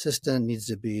assistant, needs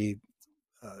to be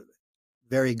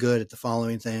very good at the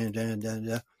following thing.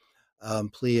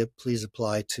 Please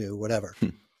apply to whatever.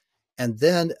 And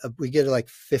then we get like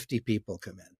 50 people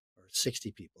come in or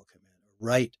 60 people come in,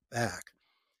 right back.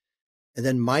 And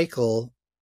then Michael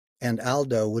and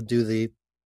Aldo would do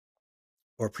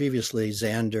or previously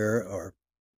Xander or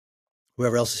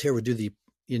whoever else is here would do the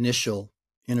initial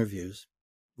interviews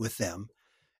with them,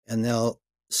 and they'll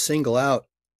single out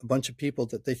a bunch of people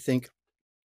that they think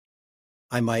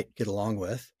I might get along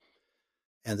with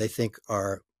and they think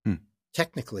are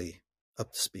technically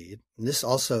up to speed. And this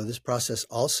process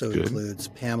also includes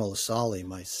Pamela Solly,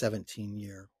 my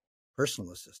 17-year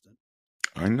personal assistant.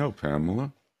 I know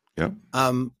Pamela. Yep.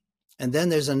 And then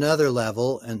there's another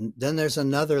level, and then there's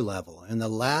another level. And the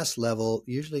last level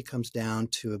usually comes down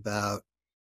to about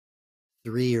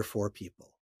 3 or 4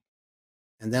 people.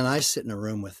 And then I sit in a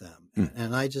room with them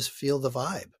and I just feel the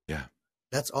vibe. Yeah.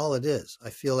 That's all it is. I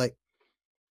feel like,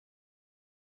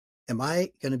 am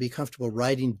I going to be comfortable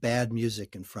writing bad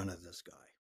music in front of this guy?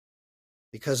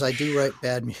 Because I do write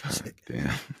bad music.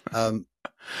 Damn.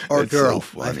 Or girl.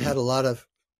 So I've had a lot of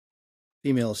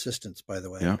female assistants, by the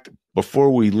way. Yeah.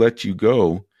 Before we let you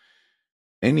go,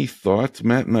 any thoughts?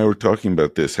 Matt and I were talking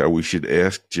about this, how we should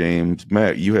ask James.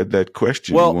 Matt, you had that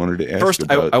question you wanted to ask. First,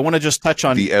 about I want to just touch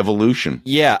on the evolution.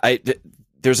 Yeah,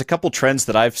 there's a couple trends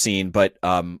that I've seen, but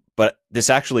this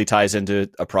actually ties into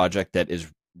a project that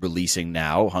is releasing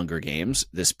now, Hunger Games,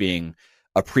 this being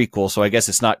a prequel. So I guess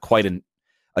it's not quite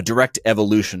a direct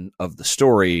evolution of the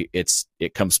story.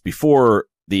 It comes before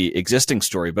the existing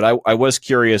story. But I was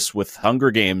curious with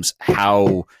Hunger Games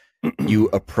how you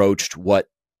approached what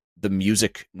the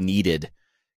music needed,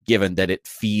 given that it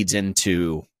feeds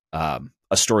into a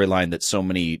storyline that so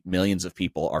many millions of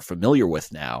people are familiar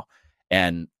with now,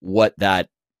 and what that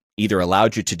either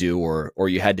allowed you to do or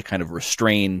you had to kind of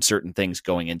restrain certain things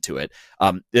going into it.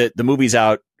 The movie's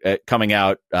coming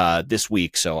out this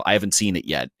week, so I haven't seen it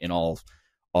yet in all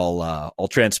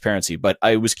transparency, but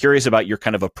I was curious about your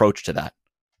kind of approach to that.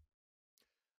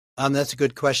 That's a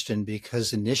good question,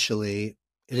 because initially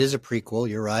it is a prequel.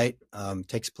 You're right.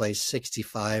 Takes place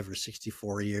 65 or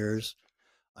 64 years.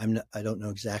 I don't know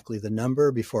exactly the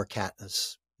number before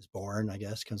Katniss is born, I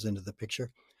guess, comes into the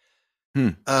picture.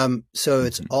 So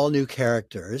it's all new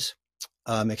characters,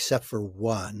 except for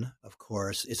one, of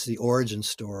course. It's the origin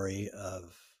story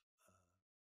of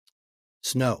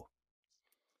Snow.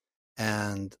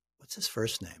 And what's his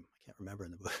first name? I can't remember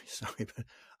in the movie. Sorry, but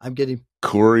I'm getting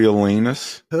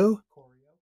Coriolanus. Who?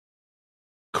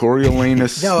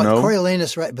 Coriolanus. No, Snow?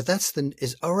 Coriolanus, right? But that's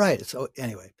right. So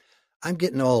anyway, I'm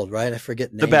getting old, right? I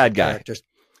forget names. The bad guy, characters.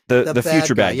 the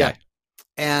future bad guy. Yeah.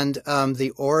 And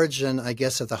the origin, I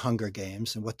guess, of the Hunger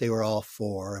Games and what they were all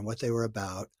for and what they were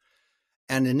about.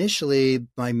 And initially,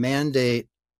 my mandate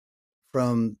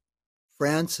from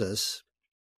Francis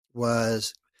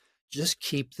was just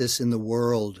keep this in the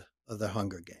world of the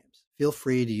Hunger Games. Feel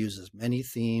free to use as many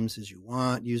themes as you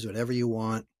want, use whatever you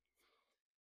want.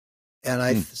 And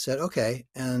I said, okay.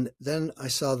 And then I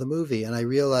saw the movie and I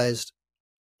realized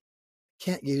I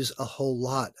can't use a whole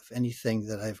lot of anything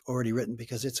that I've already written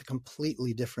because it's a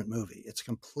completely different movie. It's a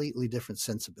completely different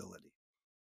sensibility.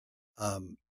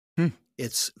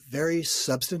 It's very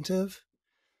substantive.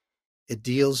 It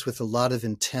deals with a lot of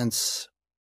intense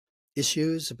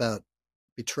issues about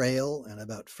betrayal and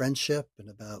about friendship and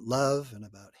about love and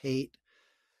about hate.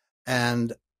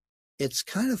 And it's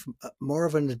kind of more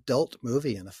of an adult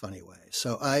movie in a funny way.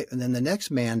 And then the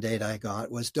next mandate I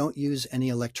got was don't use any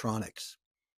electronics.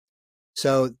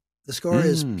 So the score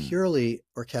is purely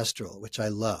orchestral, which I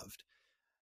loved.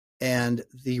 And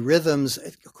the rhythms,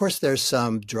 of course, there's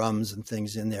some drums and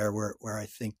things in there where I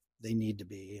think they need to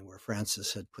be and where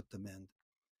Francis had put them in.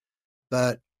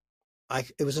 But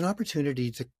it was an opportunity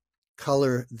to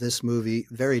color this movie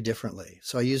very differently.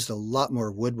 So I used a lot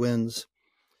more woodwinds,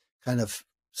 kind of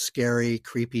scary,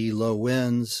 creepy, low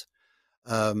winds.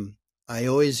 I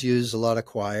always use a lot of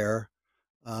choir.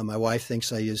 My wife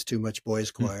thinks I use too much boys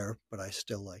choir, but I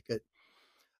still like it.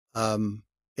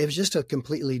 It was just a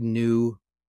completely new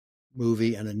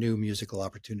movie and a new musical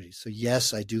opportunity. So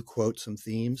yes, I do quote some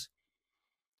themes,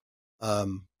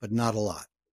 but not a lot.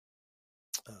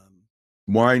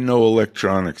 Why no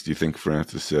electronics, do you think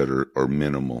Francis said, or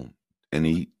minimal?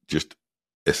 Any just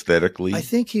aesthetically? I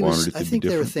think they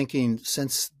were thinking,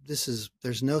 since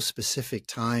there's no specific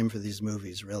time for these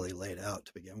movies really laid out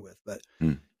to begin with, but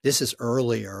this is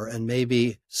earlier and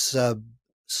maybe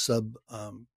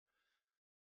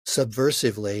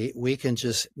subversively, we can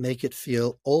just make it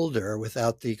feel older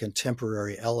without the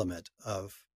contemporary element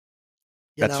of.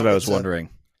 That's what I was wondering.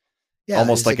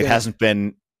 Almost like it hasn't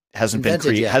been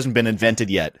invented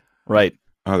yet, right?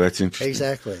 Oh, that's interesting.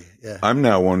 Exactly. Yeah. I'm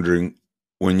now wondering,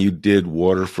 when you did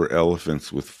Water for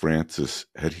Elephants with Francis,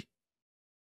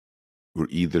 were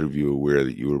either of you aware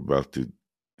that you were about to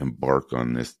embark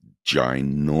on this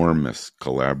ginormous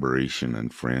collaboration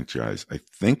and franchise? I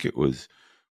think it was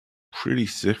pretty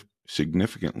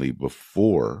significantly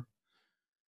before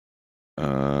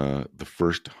the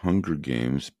first Hunger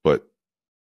Games, but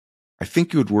I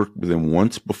think you had worked with him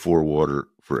once before Water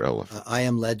for Elephants. I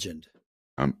Am Legend.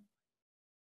 I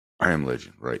Am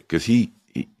Legend, right? Because he's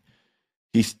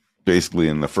basically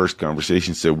in the first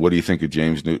conversation said, "What do you think of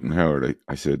James Newton Howard?"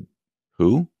 I said,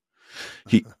 "Who?"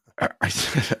 I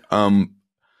said,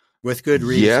 with good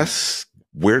reason. Yes,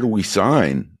 where do we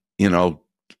sign? You know,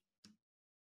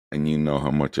 and you know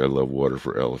how much I love Water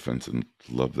for Elephants and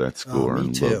love that score me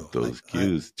and too. love those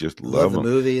cues. Just love them. the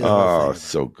movie. Oh,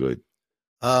 so good.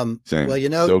 Same. Well, you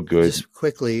know, so good. Just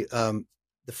quickly, the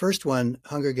first one,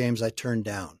 Hunger Games, I turned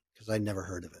down because I'd never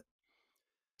heard of it.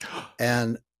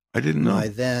 And I didn't know. My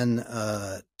then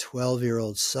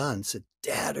 12-year-old son said,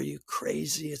 "Dad, are you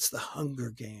crazy? It's the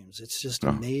Hunger Games. It's just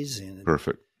amazing."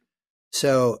 Perfect.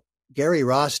 So Gary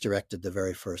Ross directed the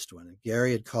very first one. And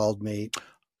Gary had called me.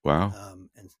 Wow.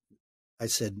 And I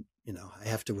said, you know, I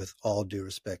have to, with all due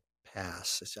respect,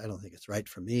 pass. I don't think it's right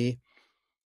for me.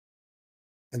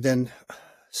 And then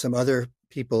some other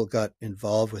people got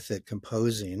involved with it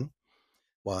composing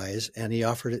wise, and he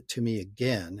offered it to me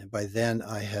again. And by then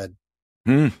I had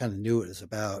kind of knew what it was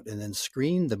about, and then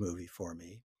screened the movie for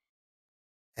me.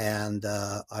 And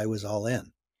I was all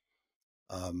in.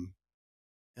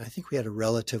 And I think we had a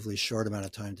relatively short amount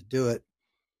of time to do it.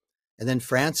 And then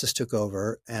Francis took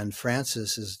over, and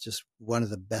Francis is just one of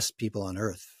the best people on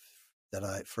earth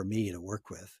for me to work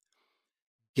with.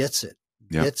 Gets it,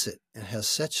 and has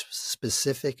such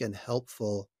specific and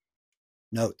helpful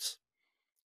notes.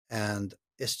 And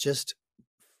it's just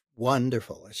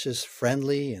wonderful. It's just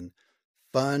friendly and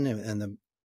fun. And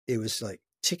it was like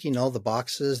ticking all the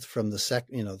boxes from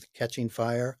the catching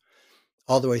fire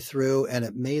all the way through. And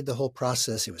it made the whole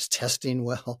process, it was testing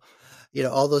well, you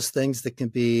know, all those things that can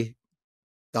be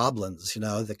goblins, you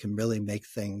know, that can really make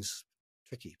things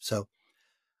tricky. So,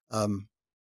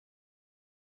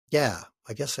 yeah,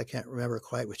 I guess I can't remember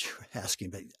quite what you were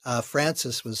asking, but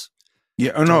Francis was.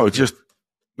 Yeah, oh no, just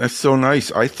that's so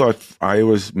nice. I thought I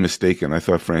was mistaken. I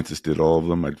thought Francis did all of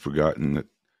them. I'd forgotten that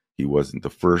he wasn't the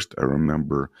first. I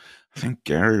remember, I think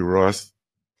Gary Ross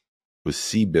was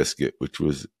Seabiscuit, which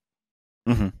was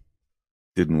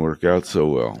didn't work out so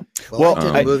well. Well,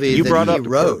 a movie you brought up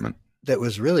wrote that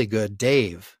was really good,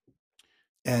 Dave,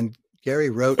 and Gary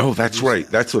wrote. Oh, that's right.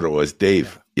 That's what it was,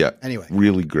 Dave. Yeah. Anyway,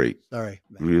 really great. Sorry,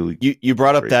 really. You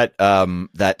brought up that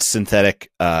that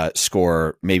synthetic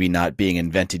score maybe not being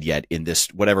invented yet in this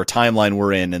whatever timeline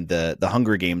we're in the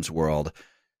Hunger Games world.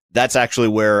 That's actually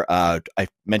where I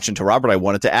mentioned to Robert I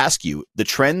wanted to ask you the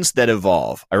trends that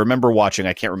evolve. I remember watching.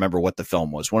 I can't remember what the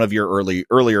film was. One of your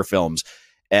earlier films,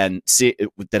 and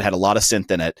that had a lot of synth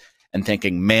in it. And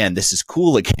thinking, man, this is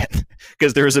cool again.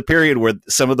 Because there was a period where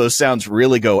some of those sounds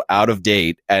really go out of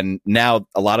date. And now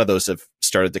a lot of those have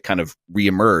started to kind of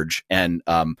reemerge. And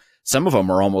some of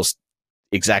them are almost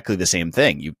exactly the same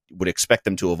thing. You would expect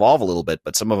them to evolve a little bit,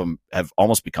 but some of them have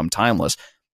almost become timeless.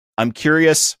 I'm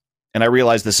curious, and I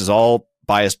realize this is all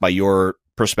biased by your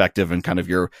perspective and kind of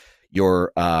your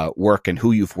work and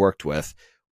who you've worked with.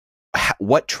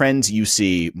 What trends you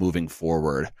see moving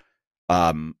forward?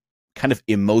 Kind of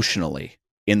emotionally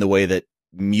in the way that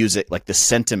music, like the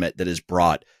sentiment that is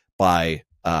brought by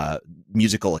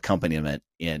musical accompaniment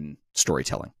in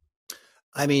storytelling?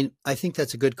 I mean, I think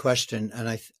that's a good question. And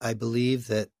I believe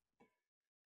that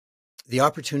the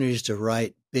opportunities to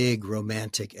write big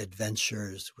romantic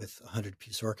adventures with a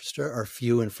 100-piece orchestra are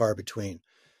few and far between.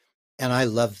 And I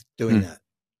love doing that.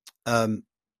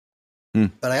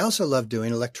 But I also love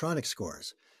doing electronic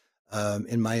scores.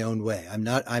 In my own way. I'm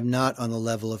not on the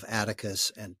level of Atticus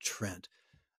and Trent.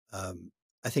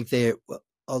 I think they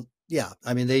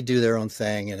do their own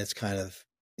thing, and it's kind of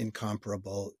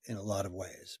incomparable in a lot of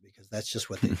ways because that's just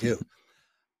what they do.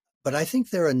 But I think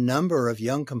there are a number of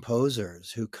young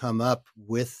composers who come up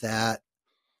with that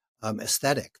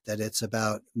aesthetic, that it's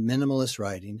about minimalist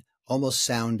writing, almost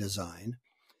sound design,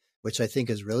 which I think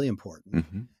is really important.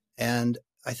 And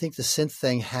I think the synth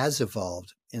thing has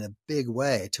evolved in a big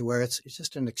way to where it's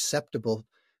just an acceptable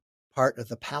part of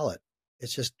the palette.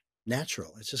 It's just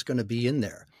natural. It's just going to be in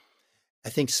there. I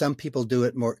think some people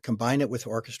combine it with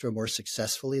orchestra more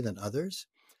successfully than others.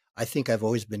 I think I've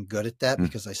always been good at that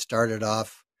because I started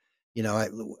off, you know, I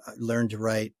learned to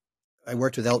write. I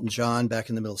worked with Elton John back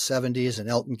in the middle 70s, and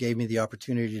Elton gave me the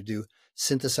opportunity to do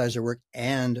synthesizer work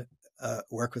and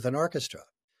work with an orchestra.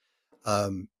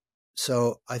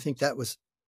 So I think that was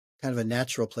kind of a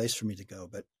natural place for me to go.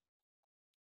 But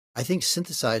I think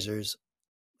synthesizers,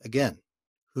 again,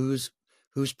 who's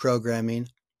programming,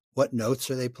 what notes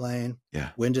are they playing?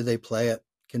 When do they play it?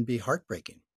 Can be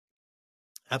heartbreaking.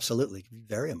 Absolutely. Can be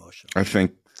very emotional. I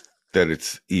think that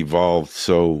it's evolved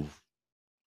so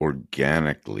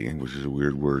organically, which is a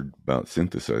weird word about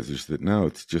synthesizers, that now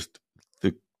it's just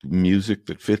the music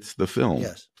that fits the film.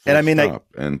 Yes. And I mean,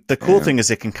 the cool thing is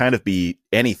it can kind of be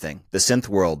anything. The synth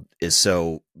world is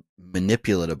so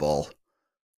manipulatable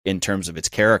in terms of its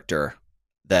character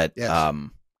that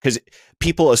because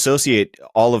people associate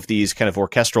all of these kind of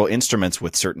orchestral instruments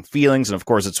with certain feelings, and of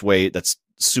course that's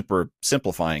super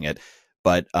simplifying it,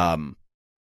 but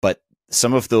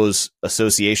some of those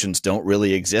associations don't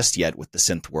really exist yet with the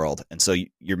synth world, and so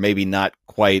you're maybe not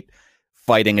quite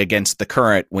fighting against the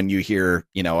current when you hear,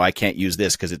 I can't use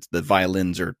this because the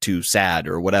violins are too sad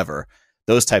or whatever.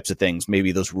 Those types of things,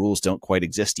 maybe those rules don't quite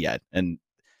exist yet, and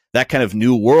that kind of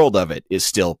new world of it is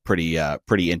still pretty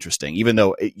interesting. Even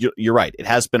though you're right, it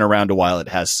has been around a while, it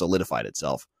has solidified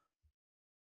itself.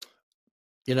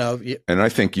 And I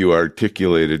think you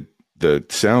articulated the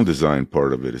sound design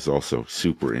part of it is also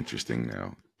super interesting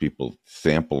now. People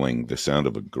sampling the sound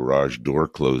of a garage door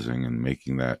closing and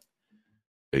making that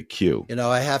a cue.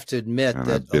 I have to admit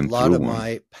that a lot of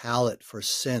my palette for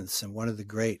synths, and one of the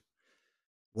great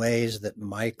ways that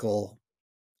Michael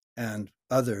and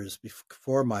others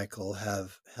before Michael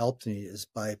have helped me is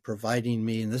by providing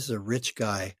me, and this is a rich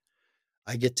guy,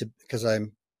 I get to, because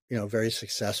I'm, very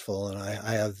successful, and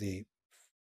I have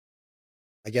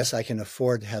I guess I can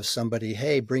afford to have somebody,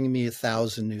 hey, bring me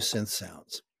 1,000 new synth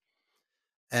sounds.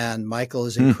 And Michael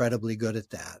is incredibly good at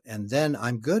that. And then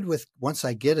I'm good with, once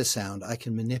I get a sound, I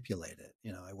can manipulate it.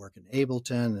 I work in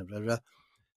Ableton and blah, blah, blah,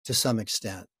 to some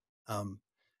extent.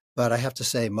 But I have to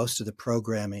say most of the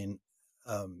programming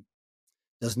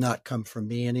does not come from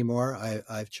me anymore.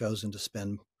 I've chosen to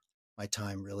spend my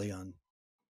time really on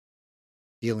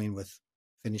dealing with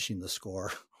finishing the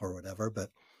score or whatever. But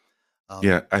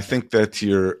I think that's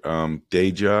your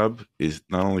day job, is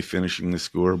not only finishing the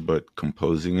score, but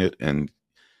composing it. And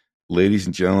ladies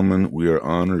and gentlemen, we are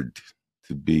honored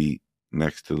to be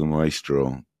next to the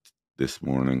maestro this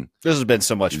morning. This has been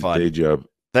so much fun. Day job.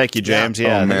 Thank you, James.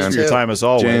 Yeah, thanks for your time as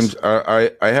always. James, I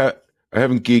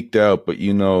haven't geeked out, but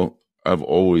I've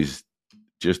always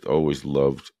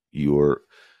loved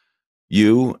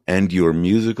you and your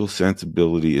musical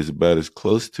sensibility is about as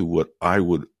close to what I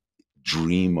would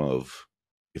dream of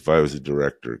if I was a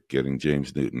director, getting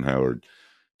James Newton Howard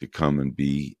to come and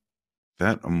be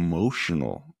that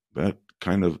emotional, that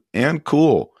kind of, and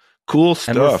cool stuff.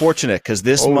 And we're fortunate because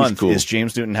this month is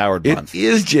James Newton Howard month.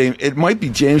 It might be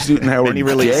James Newton Howard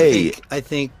Day. I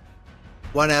think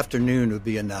one afternoon would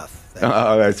be enough.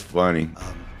 Oh, that's funny.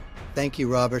 Thank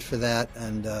you, Robert, for that.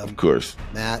 And of course,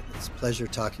 Matt, it's a pleasure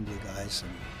talking to you guys.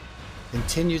 And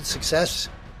continued success.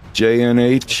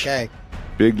 JNH. Okay.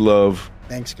 Big love.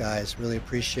 Thanks, guys. Really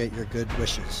appreciate your good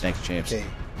wishes. Thanks, James. Okay.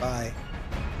 Bye.